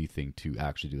language anything to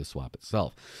actually do the swap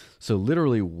itself. So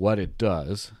literally what it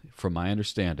does, from my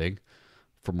understanding,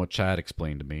 from what Chad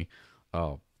explained to me,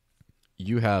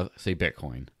 you have, say,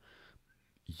 Bitcoin.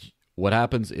 What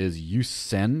happens is you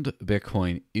send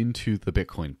Bitcoin into the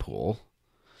Bitcoin pool,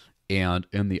 and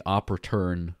in the op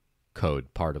return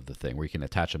code part of the thing, where you can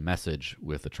attach a message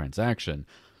with a transaction,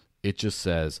 it just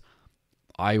says,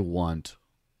 I want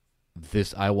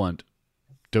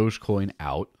Dogecoin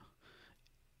out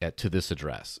to this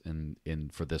address in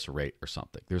for this rate or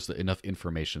something. There's enough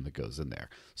information that goes in there.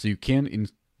 So you can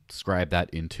inscribe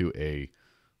that into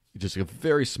just a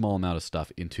very small amount of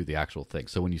stuff into the actual thing.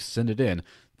 So when you send it in,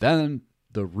 then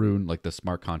the rune, like the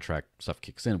smart contract stuff,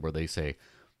 kicks in, where they say,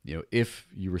 if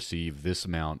you receive this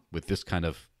amount with this kind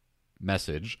of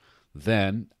message,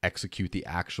 then execute the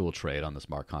actual trade on the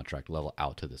smart contract level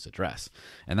out to this address.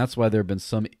 And that's why there have been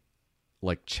some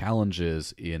like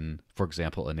challenges in, for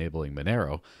example, enabling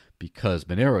Monero, because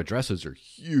Monero addresses are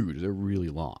huge. They're really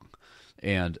long,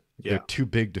 and they're too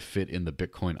big to fit in the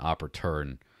Bitcoin op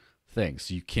return thing.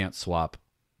 So you can't swap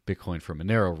Bitcoin for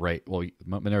Monero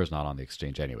Monero's not on the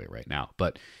exchange anyway right now,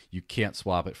 but you can't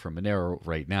swap it for Monero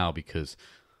right now because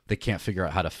they can't figure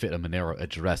out how to fit a Monero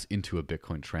address into a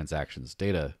Bitcoin transactions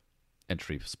data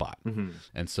entry spot.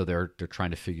 And so they're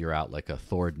trying to figure out like a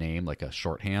Thor name, like a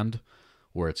shorthand,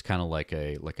 where it's kind of like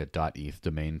a .eth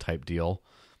domain type deal,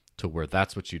 to where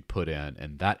that's what you'd put in,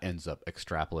 and that ends up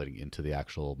extrapolating into the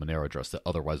actual Monero address that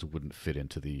otherwise wouldn't fit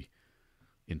into the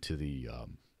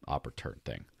op return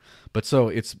thing. But so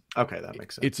it's okay, that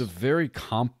makes sense. It's a very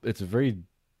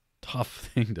tough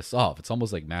thing to solve. It's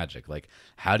almost like magic. Like,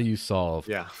 how do you solve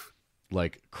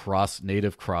like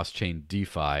native cross chain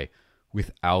DeFi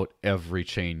without every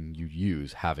chain you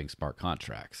use having smart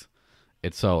contracts?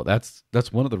 And so that's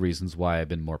one of the reasons why I've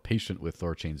been more patient with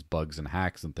Thorchain's bugs and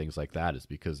hacks and things like that, is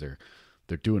because they're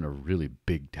doing a really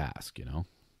big task,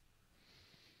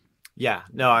 Yeah,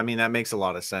 no, I mean, that makes a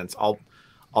lot of sense.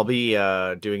 I'll be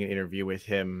doing an interview with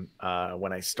him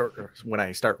when I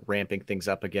start ramping things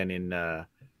up again in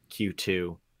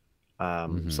Q2.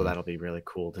 So that'll be really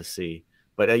cool to see.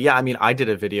 But yeah, I mean, I did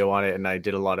a video on it, and I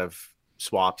did a lot of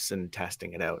swaps and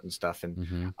testing it out and stuff,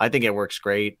 and I think it works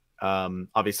great.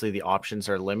 Obviously the options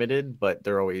are limited, but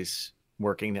they're always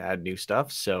working to add new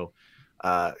stuff. So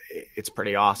it's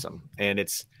pretty awesome, and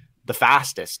it's the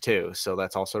fastest too. So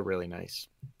that's also really nice.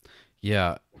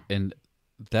 Yeah. And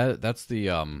that's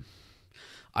the, I'm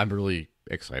really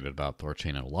excited about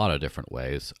Thorchain in a lot of different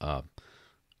ways.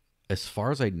 As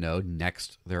far as I know,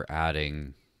 next they're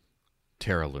adding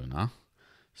Terra Luna.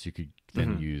 So you could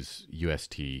then use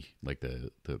UST, like the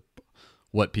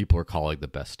what people are calling the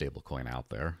best stable coin out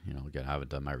there. Again, I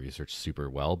haven't done my research super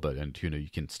well, but you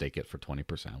can stake it for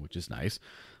 20%, which is nice.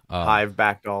 Hive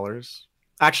back dollars.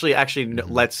 Actually, no,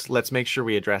 let's make sure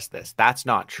we address this. That's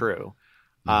not true.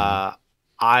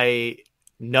 I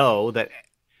know that.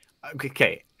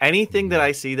 Okay, anything that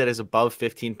I see that is above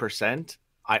 15%,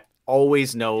 I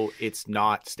always know it's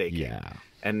not staking. Yeah,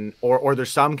 and or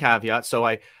there's some caveat.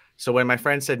 So when my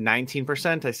friend said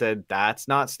 19%, I said, that's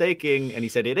not staking. And he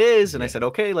said, it is. And I said,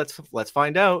 okay, let's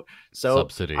find out. So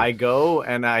subsidy. I go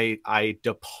and I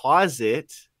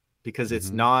deposit, because it's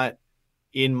not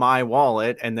in my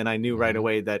wallet. And then I knew right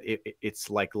away that it's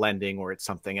like lending, or it's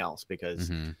something else, because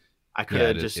I could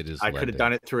have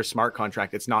done it through a smart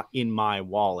contract. It's not in my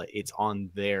wallet. It's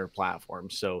on their platform.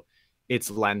 So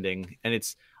it's lending. And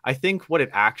I think what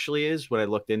it actually is, what I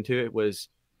looked into, it was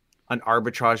an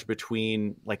arbitrage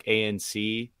between like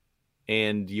ANC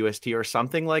and UST or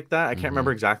something like that. I can't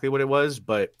remember exactly what it was,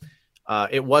 but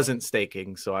it wasn't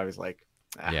staking. So I was like,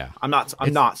 I'm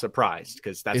not surprised,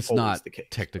 because that's always not the case.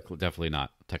 Definitely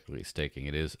not technically staking.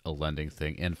 It is a lending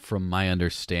thing. And from my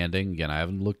understanding, again, I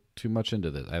haven't looked too much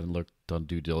into this. I haven't done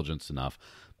due diligence enough,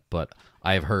 but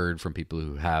I've heard from people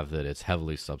who have that it's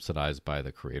heavily subsidized by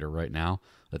the creator right now,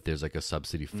 that there's like a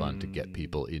subsidy fund to get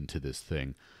people into this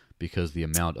thing, because the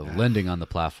amount of lending on the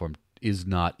platform is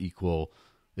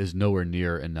nowhere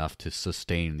near enough to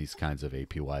sustain these kinds of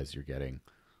APYs you're getting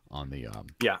on the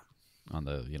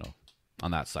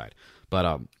on that side.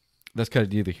 But that's kind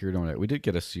of neither here nor there. We did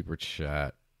get a super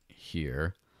chat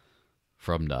here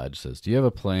from Nudge. Says, do you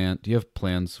have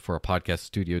plans for a podcast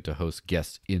studio to host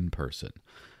guests in person?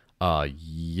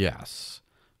 Yes.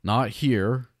 Not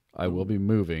here. I will be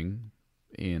moving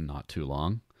in not too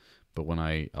long, but when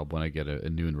I get a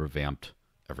new and revamped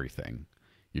everything,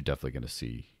 you're definitely going to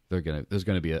see there's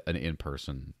going to be an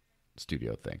in-person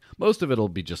studio thing. Most of it'll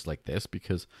be just like this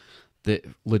because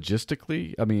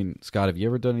logistically, I mean, Scott, have you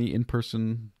ever done any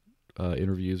in-person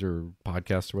interviews or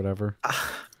podcasts or whatever?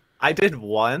 I did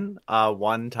one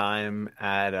time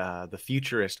at the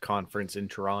Futurist conference in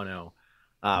Toronto.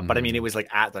 But I mean, it was like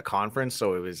at the conference,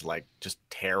 so it was like just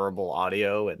terrible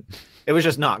audio, and it was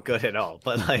just not good at all.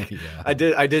 But like, yeah. I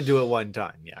did do it one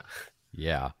time. Yeah.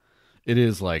 Yeah. It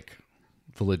is like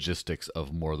the logistics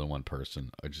of more than one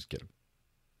person. I just get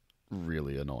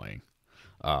really annoying.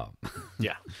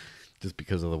 Yeah. Just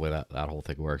because of the way that whole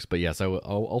thing works. But yes,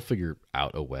 I'll figure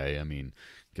out a way. I mean,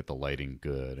 get the lighting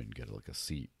good and get like a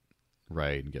seat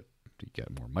right and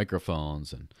get more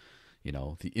microphones and,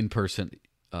 the in-person,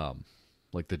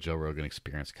 like the Joe Rogan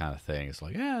Experience kind of thing. It's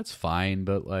like, yeah, it's fine,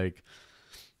 but like,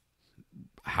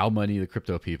 how many of the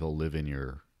crypto people live in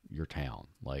your town?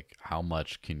 Like, how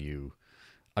much can you?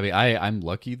 I mean, I'm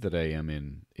lucky that I am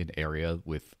in an area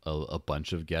with a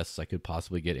bunch of guests I could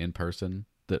possibly get in person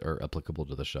that are applicable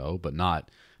to the show, but that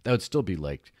would still be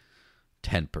like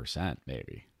 10%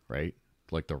 maybe, right?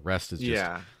 Like the rest is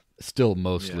just still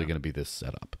mostly going to be this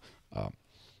setup.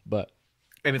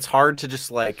 And it's hard to just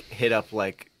like hit up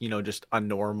like, just a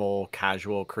normal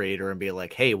casual creator and be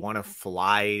like, hey, want to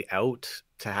fly out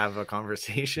to have a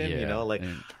conversation?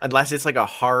 Unless it's like a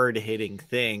hard hitting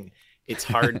thing, it's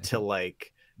hard to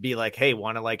like be like, hey,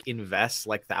 want to like invest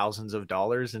like thousands of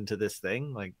dollars into this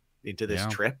thing, like into this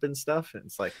trip and stuff. And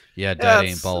it's like, dad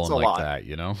ain't balling like that,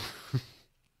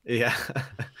 Yeah.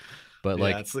 But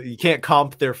like, you can't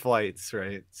comp their flights,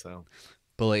 right? So,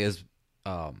 but like as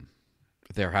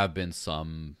there have been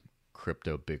some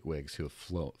crypto bigwigs who have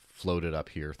floated up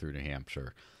here through New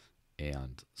Hampshire,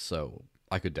 and so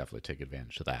I could definitely take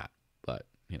advantage of that. But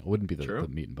it wouldn't be the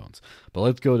meat and bones. But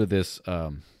let's go to this.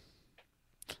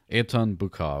 Anton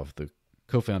Bukov, the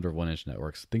co-founder of 1inch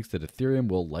Networks, thinks that Ethereum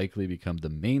will likely become the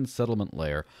main settlement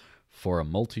layer for a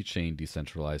multi-chain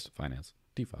decentralized finance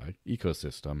DeFi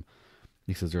ecosystem.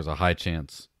 He says there's a high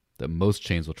chance that most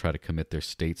chains will try to commit their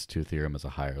states to Ethereum as a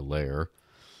higher layer.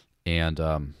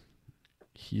 And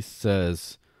he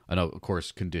says, I know, of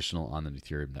course, conditional on the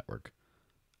Ethereum network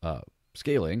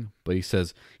scaling, but he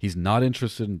says he's not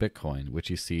interested in Bitcoin, which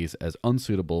he sees as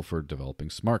unsuitable for developing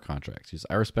smart contracts. He says,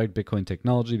 I respect Bitcoin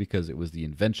technology because it was the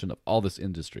invention of all this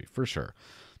industry, for sure,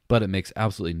 but it makes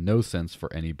absolutely no sense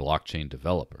for any blockchain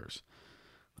developers.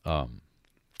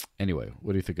 Anyway,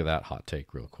 what do you think of that hot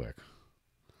take real quick?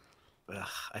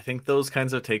 I think those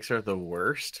kinds of takes are the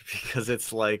worst because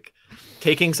it's like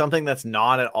taking something that's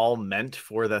not at all meant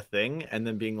for the thing and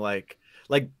then being like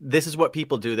this is what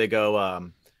people do. They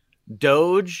go,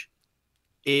 Doge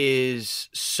is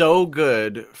so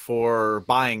good for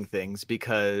buying things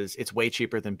because it's way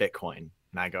cheaper than Bitcoin.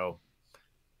 And I go,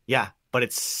 yeah, but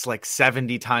it's like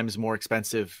 70 times more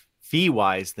expensive fee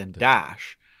wise than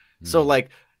Dash. So like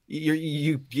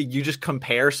you just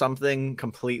compare something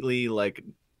completely like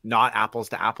not apples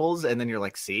to apples, and then you're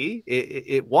like, see,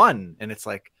 it won. And it's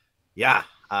like, yeah,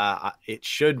 it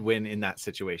should win in that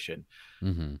situation.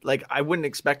 Like, I wouldn't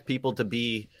expect people to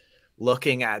be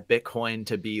looking at Bitcoin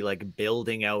to be like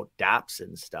building out dApps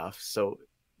and stuff. So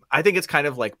I think it's kind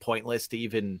of like pointless to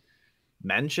even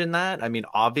mention that. I mean,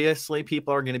 obviously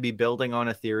people are going to be building on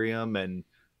Ethereum and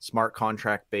smart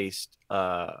contract based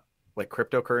like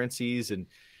cryptocurrencies, and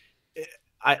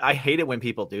I hate it when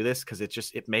people do this because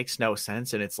it makes no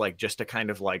sense. And it's like just to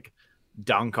kind of like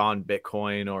dunk on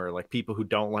Bitcoin or like people who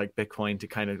don't like Bitcoin to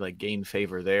kind of like gain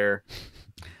favor there.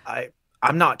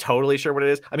 I'm not totally sure what it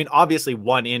is. I mean, obviously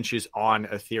 1inch is on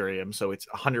Ethereum, so it's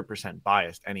 100%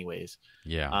 biased anyways.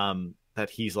 Yeah.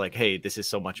 That he's like, hey, this is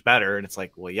so much better. And it's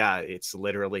like, well, yeah, it's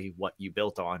literally what you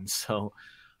built on. So,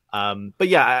 but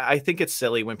yeah, I think it's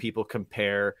silly when people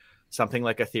compare something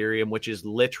like Ethereum, which is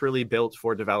literally built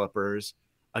for developers,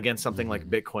 against something like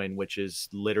Bitcoin, which is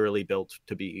literally built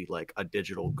to be like a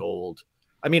digital gold.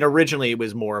 I mean, originally it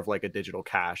was more of like a digital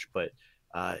cash, but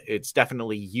it's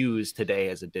definitely used today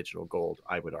as a digital gold,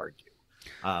 I would argue.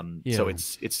 So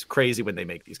it's crazy when they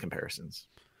make these comparisons.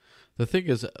 The thing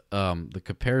is, the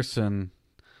comparison,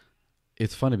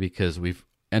 it's funny because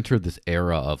entered this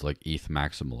era of like ETH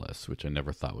maximalists, which I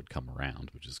never thought would come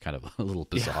around, which is kind of a little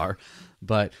bizarre.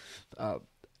 But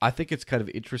I think it's kind of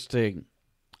interesting.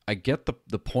 I get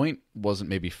the point wasn't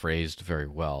maybe phrased very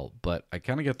well, but I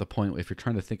kind of get the point if you're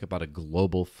trying to think about a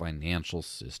global financial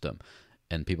system,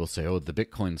 and people say, "Oh, the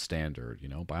Bitcoin standard,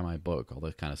 buy my book," all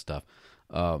that kind of stuff,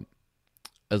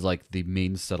 as like the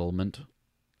main settlement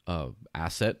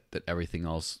asset that everything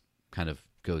else kind of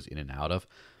goes in and out of.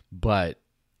 But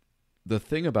the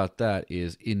thing about that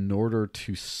is, in order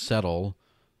to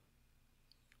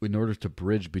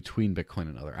bridge between Bitcoin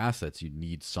and other assets, you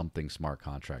need something smart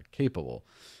contract capable.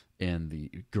 And the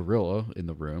gorilla in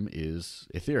the room is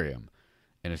Ethereum.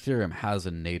 And Ethereum has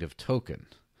a native token.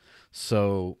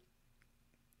 So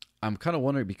I'm kind of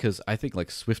wondering, because I think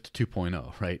like Swift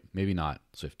 2.0, right? Maybe not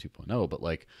Swift 2.0, but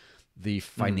like the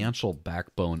financial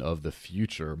backbone of the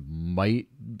future might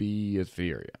be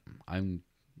Ethereum.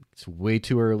 It's way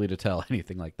too early to tell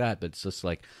anything like that, but it's just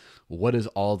like, what is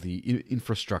all the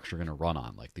infrastructure going to run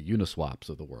on? Like the Uniswaps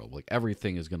of the world, like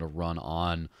everything is going to run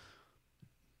on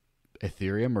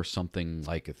Ethereum or something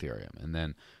like Ethereum. And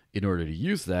then in order to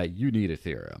use that, you need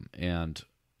Ethereum. And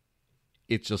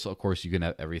it's just, of course, you can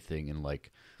have everything in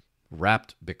like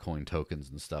wrapped Bitcoin tokens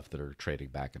and stuff that are trading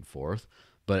back and forth.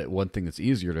 But one thing that's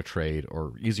easier to trade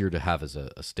or easier to have as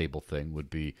a stable thing would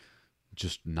be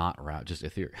just not wrap, just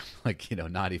Ethereum. Like,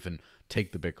 not even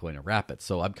take the Bitcoin and wrap it.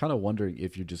 So I'm kind of wondering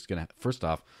if you're just going to, first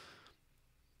off,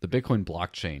 the Bitcoin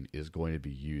blockchain is going to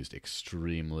be used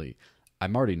extremely.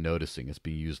 I'm already noticing it's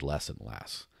being used less and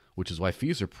less, which is why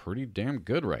fees are pretty damn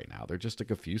good right now. They're just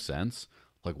like a few cents.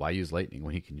 Like, why use Lightning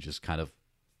when you can just kind of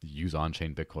use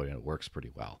on-chain Bitcoin and it works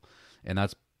pretty well? And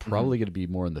that's probably going to be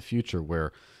more in the future,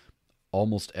 where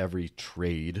almost every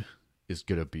trade is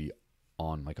going to be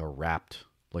on like a wrapped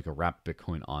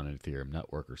Bitcoin on an Ethereum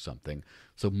network or something.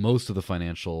 So most of the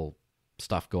financial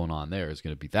stuff going on there is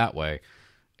going to be that way.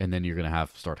 And then you're going to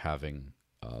start having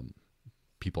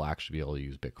people actually be able to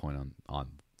use Bitcoin on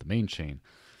the main chain.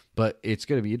 But it's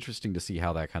going to be interesting to see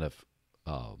how that kind of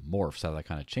morphs, how that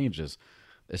kind of changes,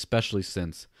 especially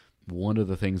since one of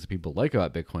the things that people like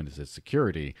about Bitcoin is its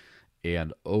security.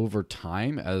 And over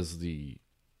time, as the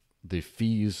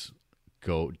fees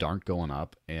aren't going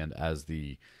up, and as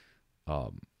the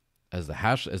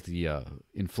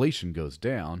inflation goes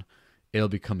down, it'll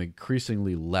become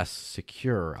increasingly less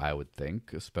secure, I would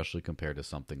think, especially compared to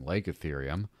something like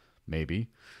Ethereum, maybe.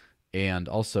 And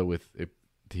also with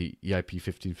the EIP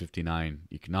 1559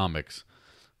 economics,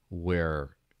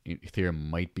 where Ethereum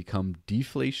might become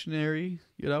deflationary.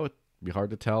 It'd be hard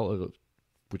to tell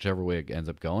whichever way it ends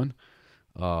up going.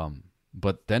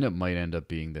 But then it might end up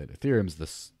being that Ethereum's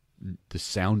the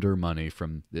sounder money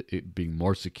from it being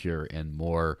more secure and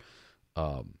more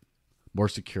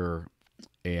secure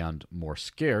and more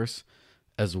scarce,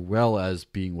 as well as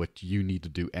being what you need to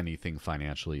do anything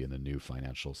financially in the new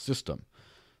financial system.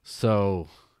 So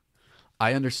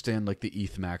I understand like the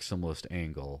ETH maximalist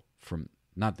angle from,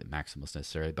 not the maximalist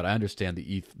necessarily, but I understand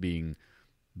the ETH being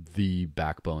the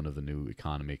backbone of the new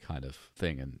economy kind of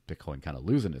thing, and Bitcoin kind of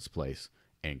losing its place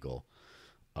angle.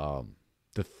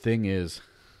 The thing is,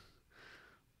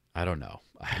 I don't know.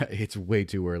 It's way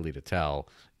too early to tell,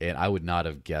 and I would not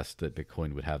have guessed that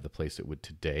Bitcoin would have the place it would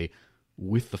today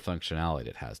with the functionality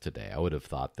it has today. I would have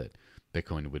thought that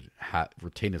Bitcoin would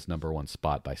retain its number one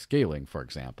spot by scaling, for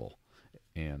example.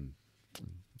 And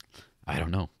I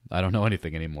don't know. I don't know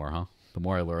anything anymore, huh? The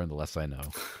more I learn, the less I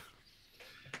know.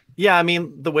 Yeah, I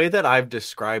mean, the way that I've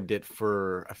described it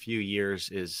for a few years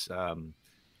is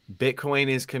Bitcoin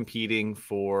is competing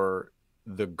for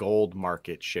the gold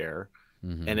market share,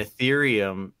 and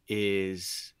Ethereum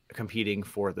is competing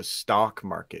for the stock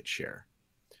market share.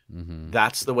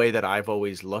 That's the way that I've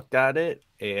always looked at it,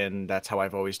 and that's how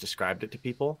I've always described it to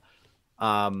people.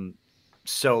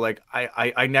 So like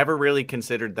I never really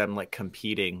considered them like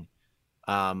competing.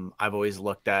 I've always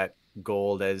looked at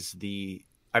gold as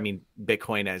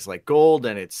Bitcoin as like gold,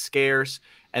 and it's scarce.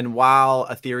 And while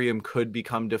Ethereum could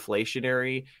become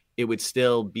deflationary, it would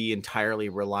still be entirely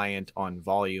reliant on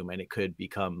volume, and it could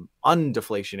become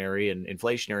undeflationary and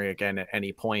inflationary again at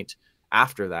any point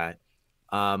after that.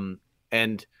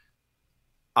 And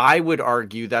I would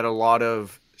argue that a lot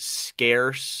of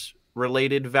scarce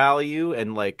related value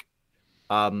and like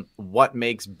what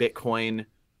makes Bitcoin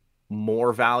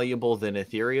more valuable than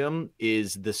Ethereum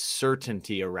is the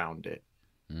certainty around it.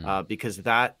 Because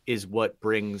that is what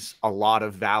brings a lot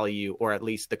of value, or at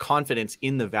least the confidence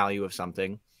in the value of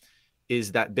something,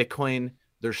 is that Bitcoin,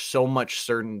 there's so much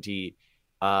certainty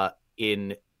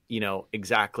in,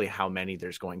 exactly how many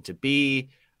there's going to be,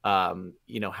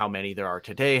 how many there are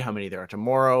today, how many there are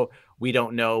tomorrow. We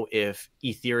don't know if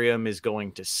Ethereum is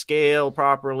going to scale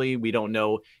properly. We don't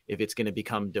know if it's going to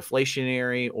become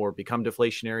deflationary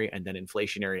and then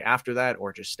inflationary after that,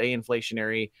 or just stay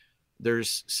inflationary.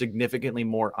 There's significantly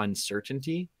more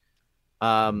uncertainty.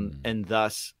 And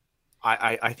thus,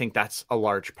 I think that's a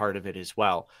large part of it as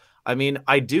well. I mean,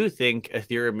 I do think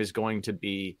Ethereum is going to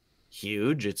be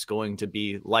huge. It's going to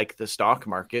be like the stock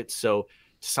market. So,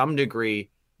 to some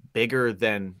degree, bigger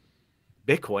than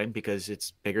Bitcoin because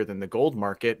it's bigger than the gold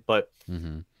market. But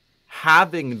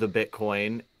having the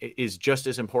Bitcoin is just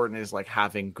as important as like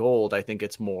having gold. I think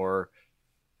it's more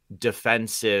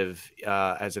defensive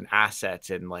as an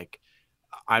asset, and like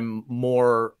I'm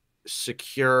more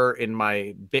secure in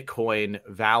my Bitcoin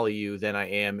value than I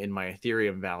am in my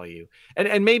Ethereum value.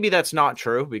 And maybe that's not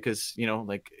true because,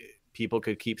 like people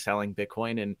could keep selling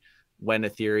Bitcoin, and when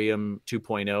Ethereum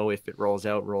 2.0, if it rolls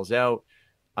out, rolls out.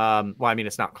 Well, I mean,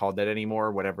 it's not called that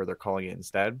anymore, whatever they're calling it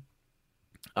instead.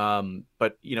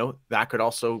 But that could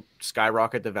also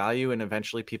skyrocket the value, and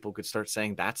eventually people could start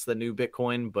saying that's the new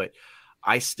Bitcoin. But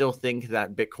I still think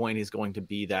that Bitcoin is going to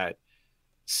be that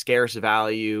scarce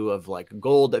value of like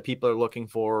gold that people are looking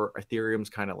for. Ethereum's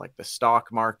kind of like the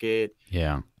stock market.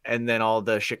 Yeah. And then all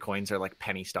the shit coins are like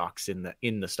penny stocks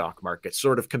in the stock market,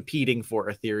 sort of competing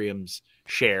for Ethereum's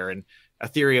share. And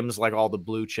Ethereum's like all the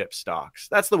blue chip stocks.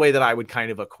 That's the way that I would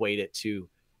kind of equate it to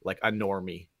like a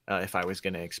normie, if I was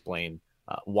going to explain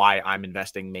why I'm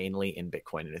investing mainly in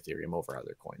Bitcoin and Ethereum over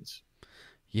other coins.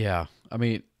 Yeah. I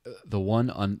mean, the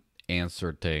one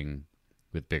unanswered thing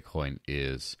with Bitcoin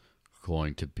is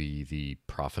going to be the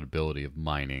profitability of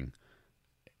mining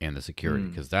and the security,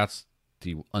 because that's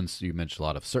you mentioned a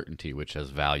lot of certainty, which has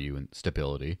value and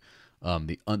stability.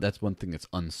 That's one thing that's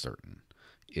uncertain,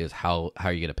 is how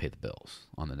are you going to pay the bills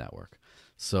on the network.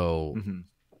 So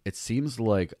it seems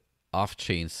like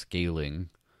off-chain scaling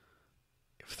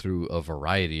through a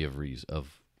variety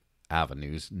of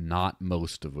avenues, not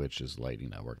most of which is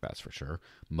Lightning Network, that's for sure.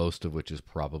 Most of which is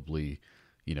probably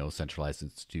centralized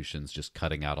institutions just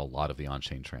cutting out a lot of the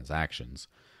on-chain transactions.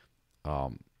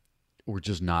 We're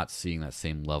just not seeing that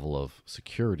same level of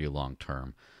security long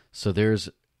term. So there's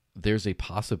a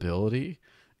possibility,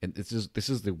 and this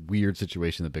is the weird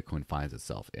situation that Bitcoin finds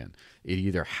itself in. It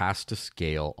either has to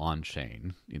scale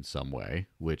on-chain in some way,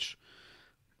 which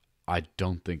I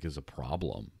don't think is a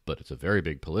problem, but it's a very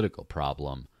big political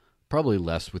problem. Probably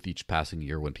less with each passing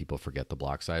year when people forget the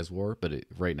block size war. But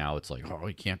right now it's like, oh,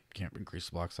 you can't increase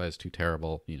the block size, too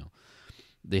terrible.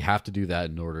 They have to do that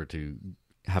in order to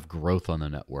have growth on the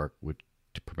network, which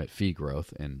to permit fee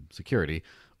growth and security,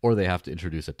 or they have to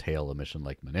introduce a tail emission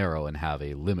like Monero and have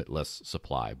a limitless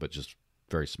supply, but just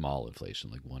very small inflation,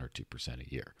 like 1 or 2%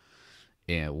 a year.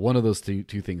 And one of those two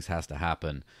things has to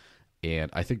happen.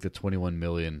 And I think the 21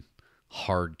 million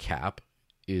hard cap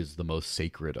is the most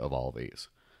sacred of all these.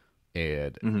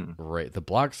 And right, the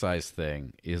block size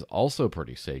thing is also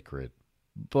pretty sacred,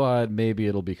 but maybe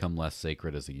it'll become less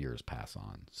sacred as the years pass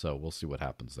on. So we'll see what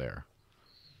happens there.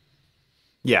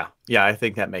 Yeah, I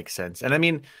think that makes sense. And I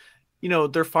mean,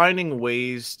 they're finding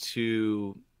ways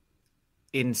to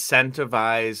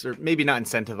incentivize, or maybe not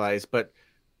incentivize, but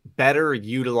better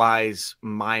utilize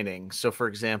mining. So, for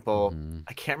example,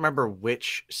 I can't remember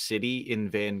which city in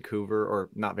Vancouver, or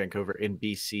not Vancouver, in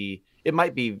BC. It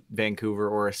might be Vancouver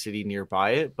or a city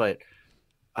nearby it, but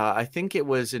I think it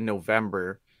was in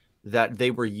November that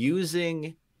they were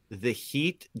using the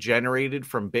heat generated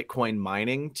from Bitcoin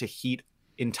mining to heat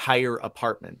entire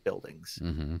apartment buildings.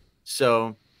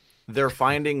 So they're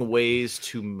finding ways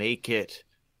to make it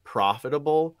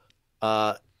profitable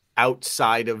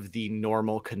outside of the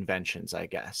normal conventions, I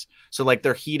guess. So like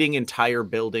they're heating entire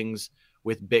buildings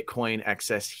with Bitcoin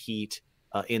excess heat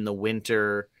in the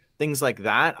winter. Things like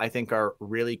that, I think, are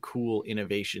really cool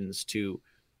innovations to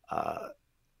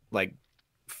like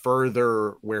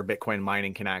further where Bitcoin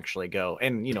mining can actually go.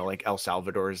 And, like El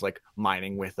Salvador is like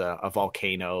mining with a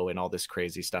volcano and all this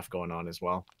crazy stuff going on as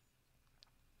well.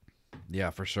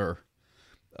 Yeah, for sure.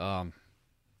 I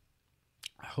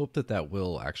hope that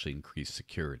will actually increase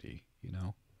security,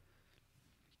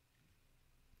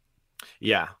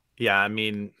 Yeah. I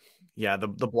mean,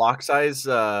 the block size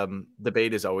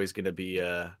debate is always going to be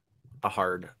a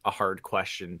hard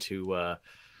question to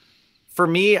for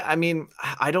me. I mean,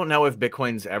 I don't know if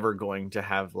Bitcoin's ever going to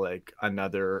have like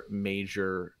another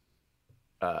major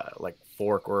like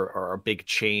fork or a big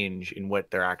change in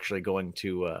what they're actually going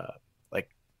to like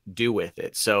do with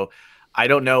it. So I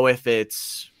don't know if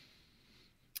it's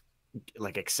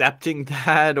like accepting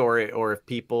that, or if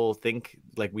people think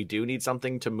like we do need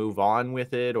something to move on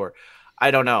with it, or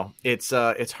I don't know. It's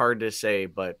hard to say,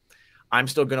 but I'm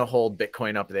still gonna hold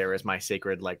Bitcoin up there as my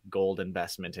sacred like gold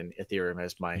investment and Ethereum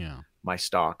as Yeah. my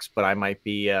stocks. But I might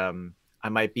be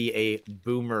a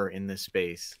boomer in this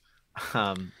space.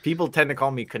 People tend to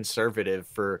call me conservative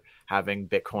for having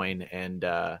Bitcoin and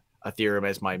Ethereum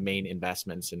as my main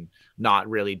investments and not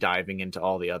really diving into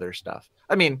all the other stuff.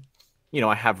 I mean,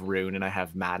 I have Rune and I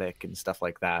have Matic and stuff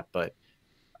like that, but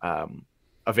um,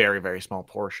 a very, very small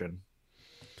portion.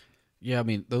 Yeah, I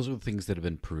mean, those are the things that have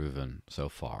been proven so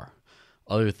far.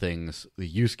 Other things, the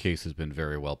use case has been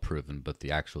very well proven, but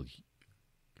the actual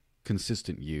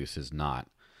consistent use is not.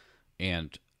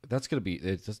 And that's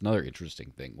another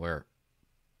interesting thing where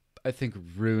I think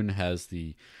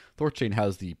Thorchain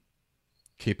has the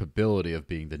capability of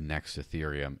being the next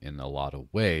Ethereum in a lot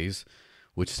of ways,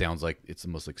 which sounds like it's the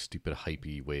most like stupid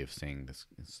hypey way of saying this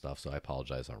stuff. So I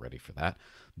apologize already for that.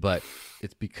 But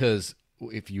it's because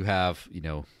if you have,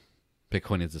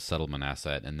 Bitcoin is a settlement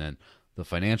asset and then the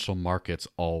financial markets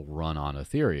all run on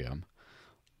Ethereum,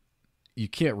 you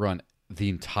can't run the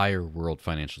entire world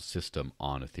financial system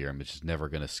on Ethereum. It's just never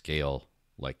going to scale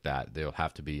like that. They'll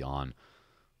have to be on,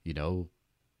 you know,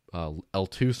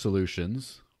 L2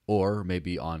 solutions or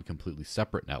maybe on completely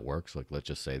separate networks. Like let's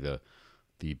just say the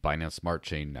Binance Smart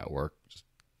Chain network is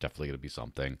definitely going to be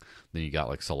something. Then you got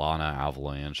like Solana,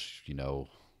 Avalanche,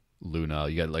 Luna.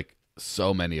 You got like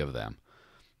so many of them,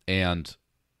 and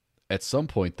at some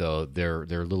point though, they're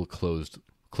little closed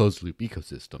loop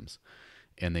ecosystems,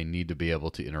 and they need to be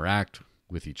able to interact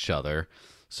with each other.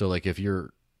 So like if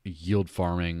you're yield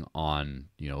farming on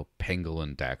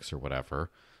Pangolin Dex or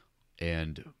whatever,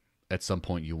 and at some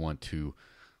point you want to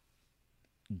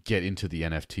get into the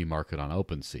NFT market on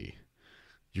OpenSea,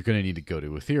 you're going to need to go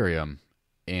to Ethereum,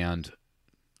 and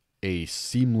a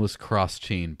seamless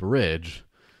cross-chain bridge,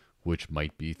 which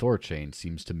might be Thorchain,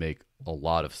 seems to make a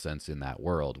lot of sense in that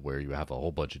world where you have a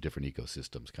whole bunch of different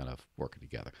ecosystems kind of working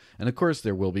together. And of course,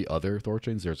 there will be other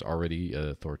Thorchains. There's already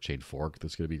a Thorchain fork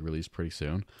that's going to be released pretty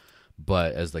soon.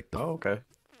 But as like the Okay.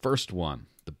 first one,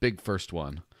 the big first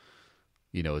one,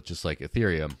 it's just like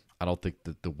Ethereum. I don't think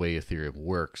that the way Ethereum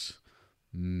works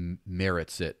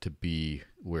merits it to be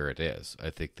where it is. I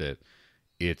think that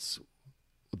it's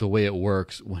the way it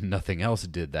works when nothing else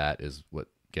did that is what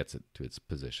gets it to its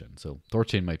position. So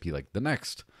Thorchain might be like the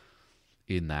next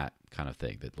in that kind of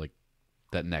thing, that like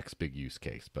that next big use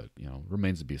case, but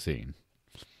remains to be seen.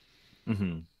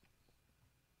 Mm-hmm.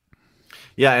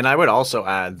 Yeah, and I would also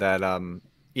add that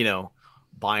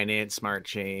Binance Smart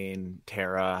Chain,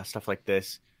 Terra, stuff like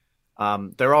this,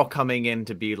 they're all coming in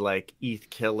to be like ETH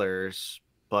killers,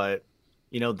 but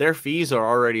their fees are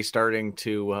already starting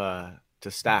to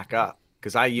stack up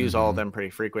because I use all of Mm-hmm. them pretty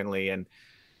frequently, and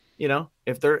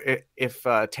if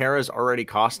Terra's already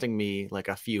costing me like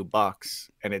a few bucks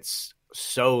and it's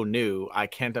so new, I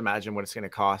can't imagine what it's going to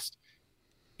cost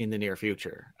in the near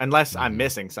future unless I'm Mm-hmm.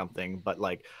 missing something. But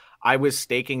like I was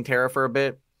staking Terra for a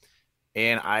bit,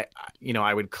 and I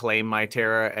would claim my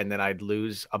Terra and then I'd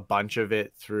lose a bunch of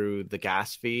it through the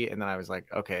gas fee, and then I was like,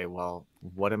 okay, well,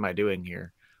 what am I doing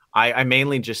here? I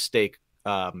mainly just stake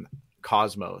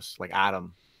Cosmos, like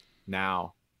Atom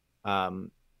now,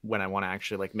 um, when I want to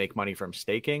actually like make money from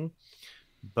staking.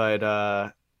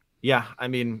 But yeah, I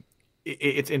mean,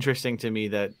 it's interesting to me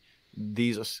that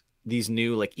these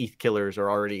new like ETH killers are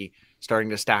already starting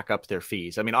to stack up their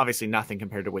fees. I mean, obviously nothing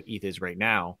compared to what ETH is right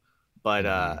now, but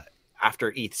Mm-hmm.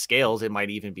 after ETH scales, it might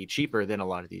even be cheaper than a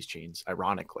lot of these chains,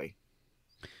 ironically.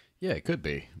 Yeah, it could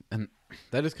be. And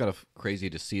that is kind of crazy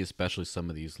to see, especially some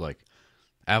of these like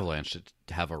Avalanche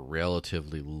to have a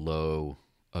relatively low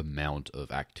amount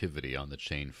of activity on the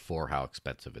chain for how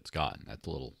expensive it's gotten. That's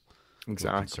a little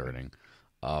Exactly. concerning.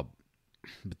 Uh,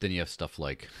 but then you have stuff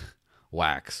like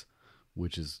Wax,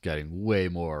 which is getting way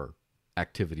more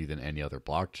activity than any other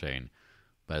blockchain,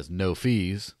 but has no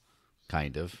fees,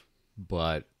 kind of.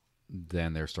 But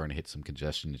then they're starting to hit some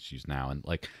congestion issues now. And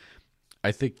like,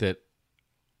 I think that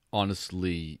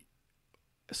honestly,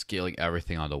 scaling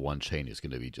everything onto one chain is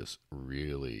going to be just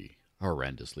really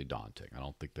horrendously daunting. I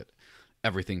don't think that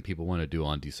everything people want to do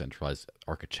on decentralized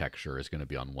architecture is going to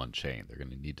be on one chain. They're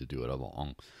going to need to do it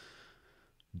along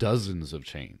dozens of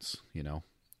chains.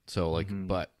 So like, Hmm.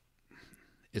 but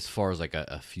as far as like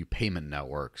a few payment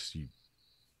networks,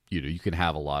 you can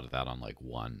have a lot of that on like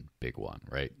one big one,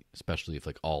 right? Especially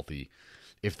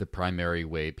if the primary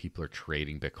way people are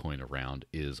trading Bitcoin around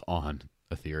is on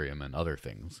Ethereum and other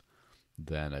things,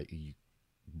 then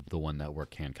the one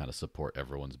network can kind of support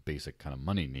everyone's basic kind of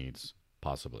money needs,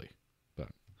 possibly. But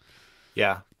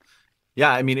Yeah.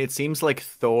 Yeah, I mean, it seems like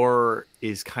Thor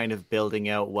is kind of building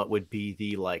out what would be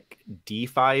the like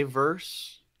DeFi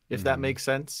verse, if that makes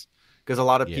sense. Because a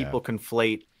lot of Yeah. people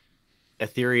conflate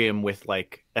Ethereum with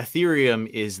like Ethereum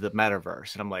is the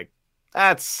metaverse, and I'm like,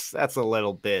 that's a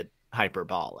little bit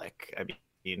hyperbolic. I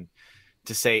mean,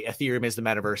 to say Ethereum is the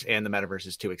metaverse and the metaverse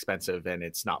is too expensive and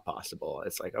it's not possible.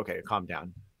 It's like, okay, calm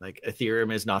down. Like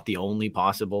Ethereum is not the only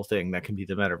possible thing that can be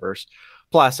the metaverse.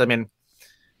 Plus, I mean,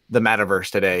 the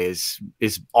metaverse today is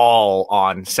all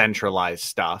on centralized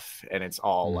stuff, and it's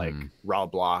all like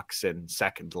Roblox and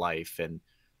Second Life and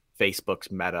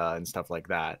Facebook's Meta and stuff like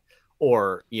that.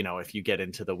 Or, you know, if you get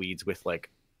into the weeds with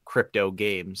like crypto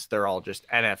games, they're all just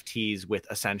NFTs with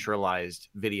a centralized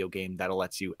video game that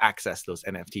lets you access those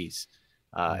NFTs.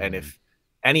 And if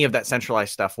any of that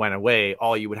centralized stuff went away,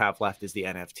 all you would have left is the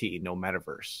NFT, no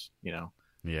metaverse, you know?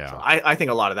 Yeah. So I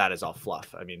think a lot of that is all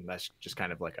fluff. I mean, that's just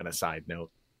kind of like an aside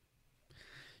note.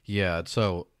 Yeah.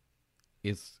 So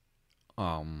it's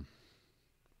kind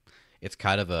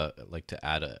of a like to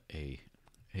add a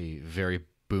very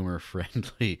boomer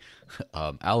friendly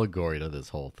allegory to this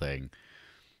whole thing.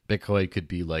 Bitcoin could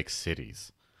be like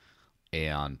cities,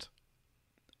 and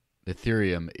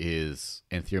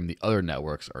the other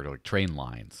networks are like train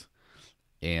lines,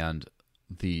 and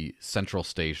the central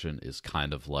station is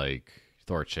kind of like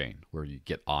Thorchain, where you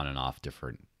get on and off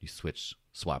you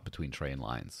swap between train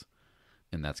lines,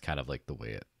 and that's kind of like the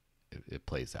way it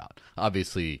plays out.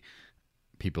 Obviously,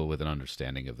 people with an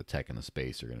understanding of the tech and the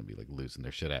space are going to be like losing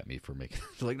their shit at me for making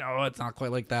like, no, it's not quite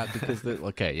like that because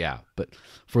okay, yeah, but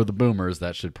for the boomers,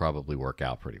 that should probably work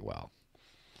out pretty well.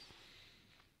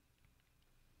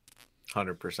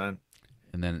 100%.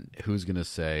 And then who's going to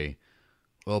say,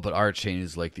 well, but our chain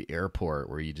is like the airport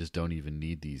where you just don't even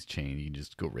need these chains. You can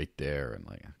just go right there and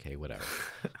like, okay, whatever.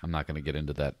 I'm not going to get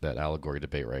into that allegory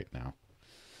debate right now.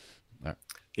 Right.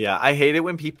 Yeah, I hate it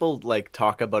when people like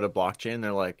talk about a blockchain.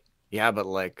 They're like, yeah, but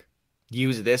like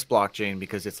use this blockchain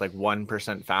because it's like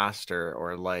 1% faster,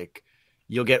 or like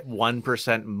you'll get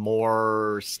 1%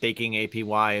 more staking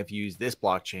APY if you use this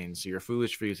blockchain. So you're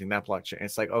foolish for using that blockchain.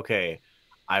 It's like, okay,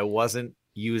 I wasn't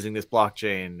using this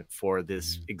blockchain for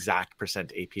this exact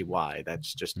percent APY.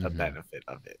 That's just a benefit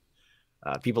of it.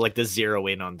 People like to zero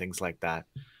in on things like that.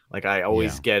 Like I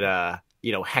always get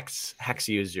Hex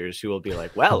users who will be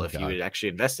like, well, if you had actually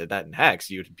invested that in Hex,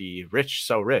 you'd be rich,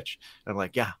 so rich. And I'm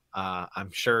like, yeah,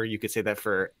 I'm sure you could say that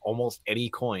for almost any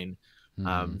coin.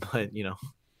 But you know,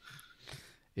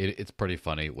 it's pretty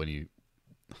funny when you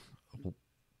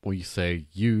say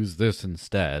use this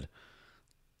instead.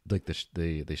 Like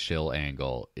the shill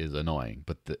angle is annoying,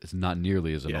 but it's not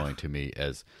nearly as annoying to me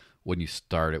as when you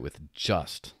start it with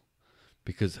just.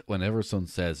 Because whenever someone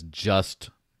says just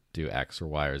do X or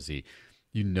Y or Z,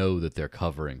 you know that they're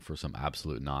covering for some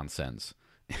absolute nonsense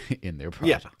in their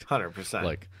project. Yeah, 100%.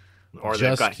 Like, or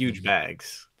they've got huge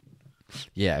bags.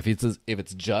 Yeah, if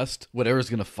it's just, whatever's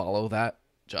going to follow that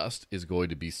just is going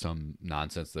to be some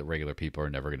nonsense that regular people are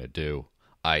never going to do,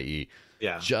 i.e.,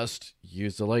 just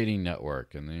use the Lightning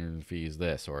Network and then your fees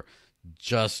this, or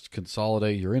just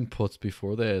consolidate your inputs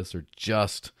before this, or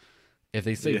just, if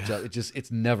they say just,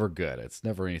 it's never good. It's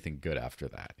never anything good after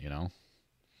that, you know?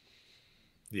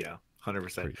 Yeah,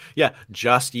 100%. Yeah,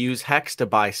 just use Hex to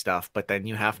buy stuff, but then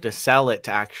you have to sell it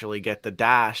to actually get the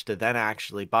Dash to then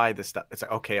actually buy the stuff. It's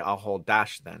like, okay, I'll hold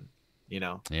Dash then, you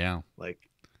know? Yeah. Like,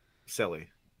 silly.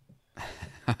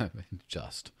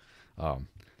 Just.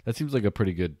 That seems like a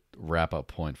pretty good wrap-up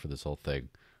point for this whole thing.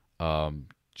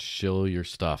 Shill your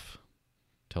stuff.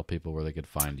 Tell people where they could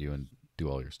find you and do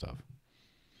all your stuff.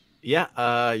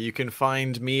 Yeah, you can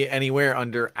find me anywhere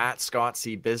under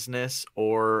 @ScottCBusiness,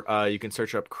 or you can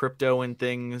search up crypto and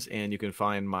things, and you can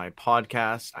find my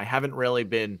podcast. I haven't really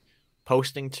been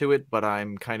posting to it, but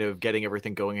I'm kind of getting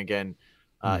everything going again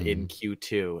in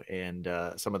Q2.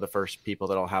 And some of the first people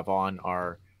that I'll have on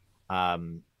are,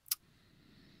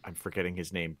 I'm forgetting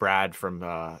his name, Brad from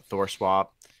ThorSwap.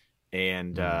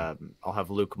 And I'll have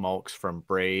Luke Mulks from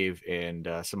Brave and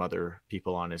some other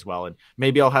people on as well. And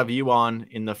maybe I'll have you on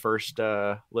in the first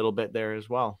little bit there as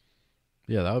well.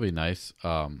 Yeah, that would be nice.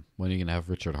 When are you going to have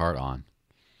Richard Hart on?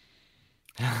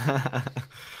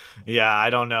 Yeah, I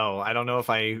don't know. I don't know if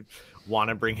I want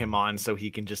to bring him on so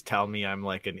he can just tell me I'm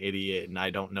like an idiot and I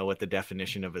don't know what the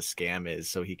definition of a scam is,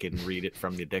 so he can read it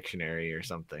from the dictionary or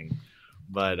something.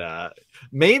 But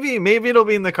maybe it'll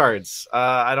be in the cards.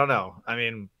 I don't know. I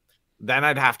mean, then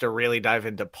I'd have to really dive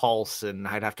into Pulse, and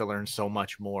I'd have to learn so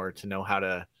much more to know how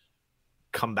to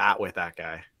combat with that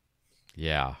guy.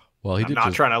 Yeah. Well, I'm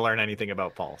not trying to learn anything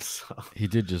about Pulse. So. He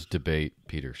did just debate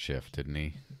Peter Schiff, didn't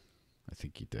he? I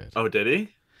think he did. Oh, did he?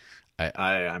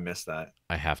 I missed that.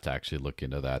 I have to actually look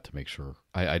into that to make sure.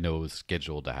 I know it was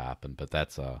scheduled to happen, but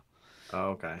that's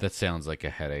Oh, okay. That sounds like a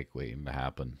headache waiting to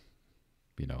happen.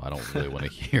 I don't really want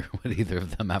to hear what either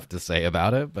of them have to say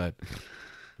about it, but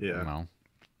Yeah.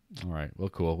 All right. Well,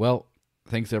 cool. Well,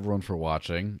 thanks everyone for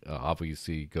watching.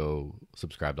 Obviously, go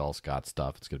subscribe to all Scott's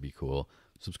stuff. It's gonna be cool.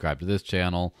 Subscribe to this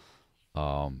channel.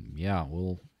 Yeah,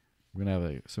 we're gonna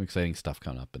have some exciting stuff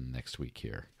coming up in the next week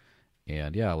here.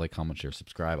 And yeah, like, comment, share,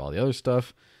 subscribe, all the other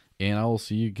stuff. And I will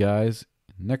see you guys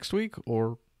next week,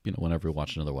 or whenever you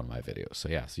watch another one of my videos. So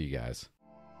yeah, see you guys.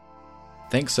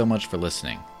 Thanks so much for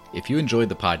listening. If you enjoyed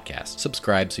the podcast,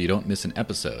 subscribe so you don't miss an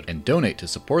episode, and donate to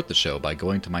support the show by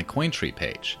going to my Cointree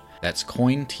page. That's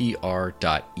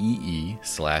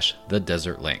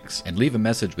cointr.ee/thedesertlinks, and leave a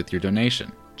message with your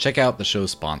donation. Check out the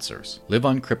show's sponsors. Live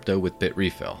on crypto with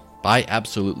BitRefill. Buy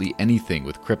absolutely anything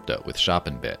with crypto with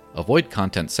Shop'nBit. Avoid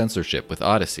content censorship with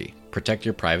Odyssey. Protect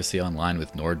your privacy online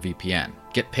with NordVPN.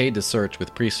 Get paid to search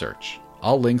with Presearch.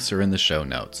 All links are in the show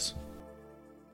notes.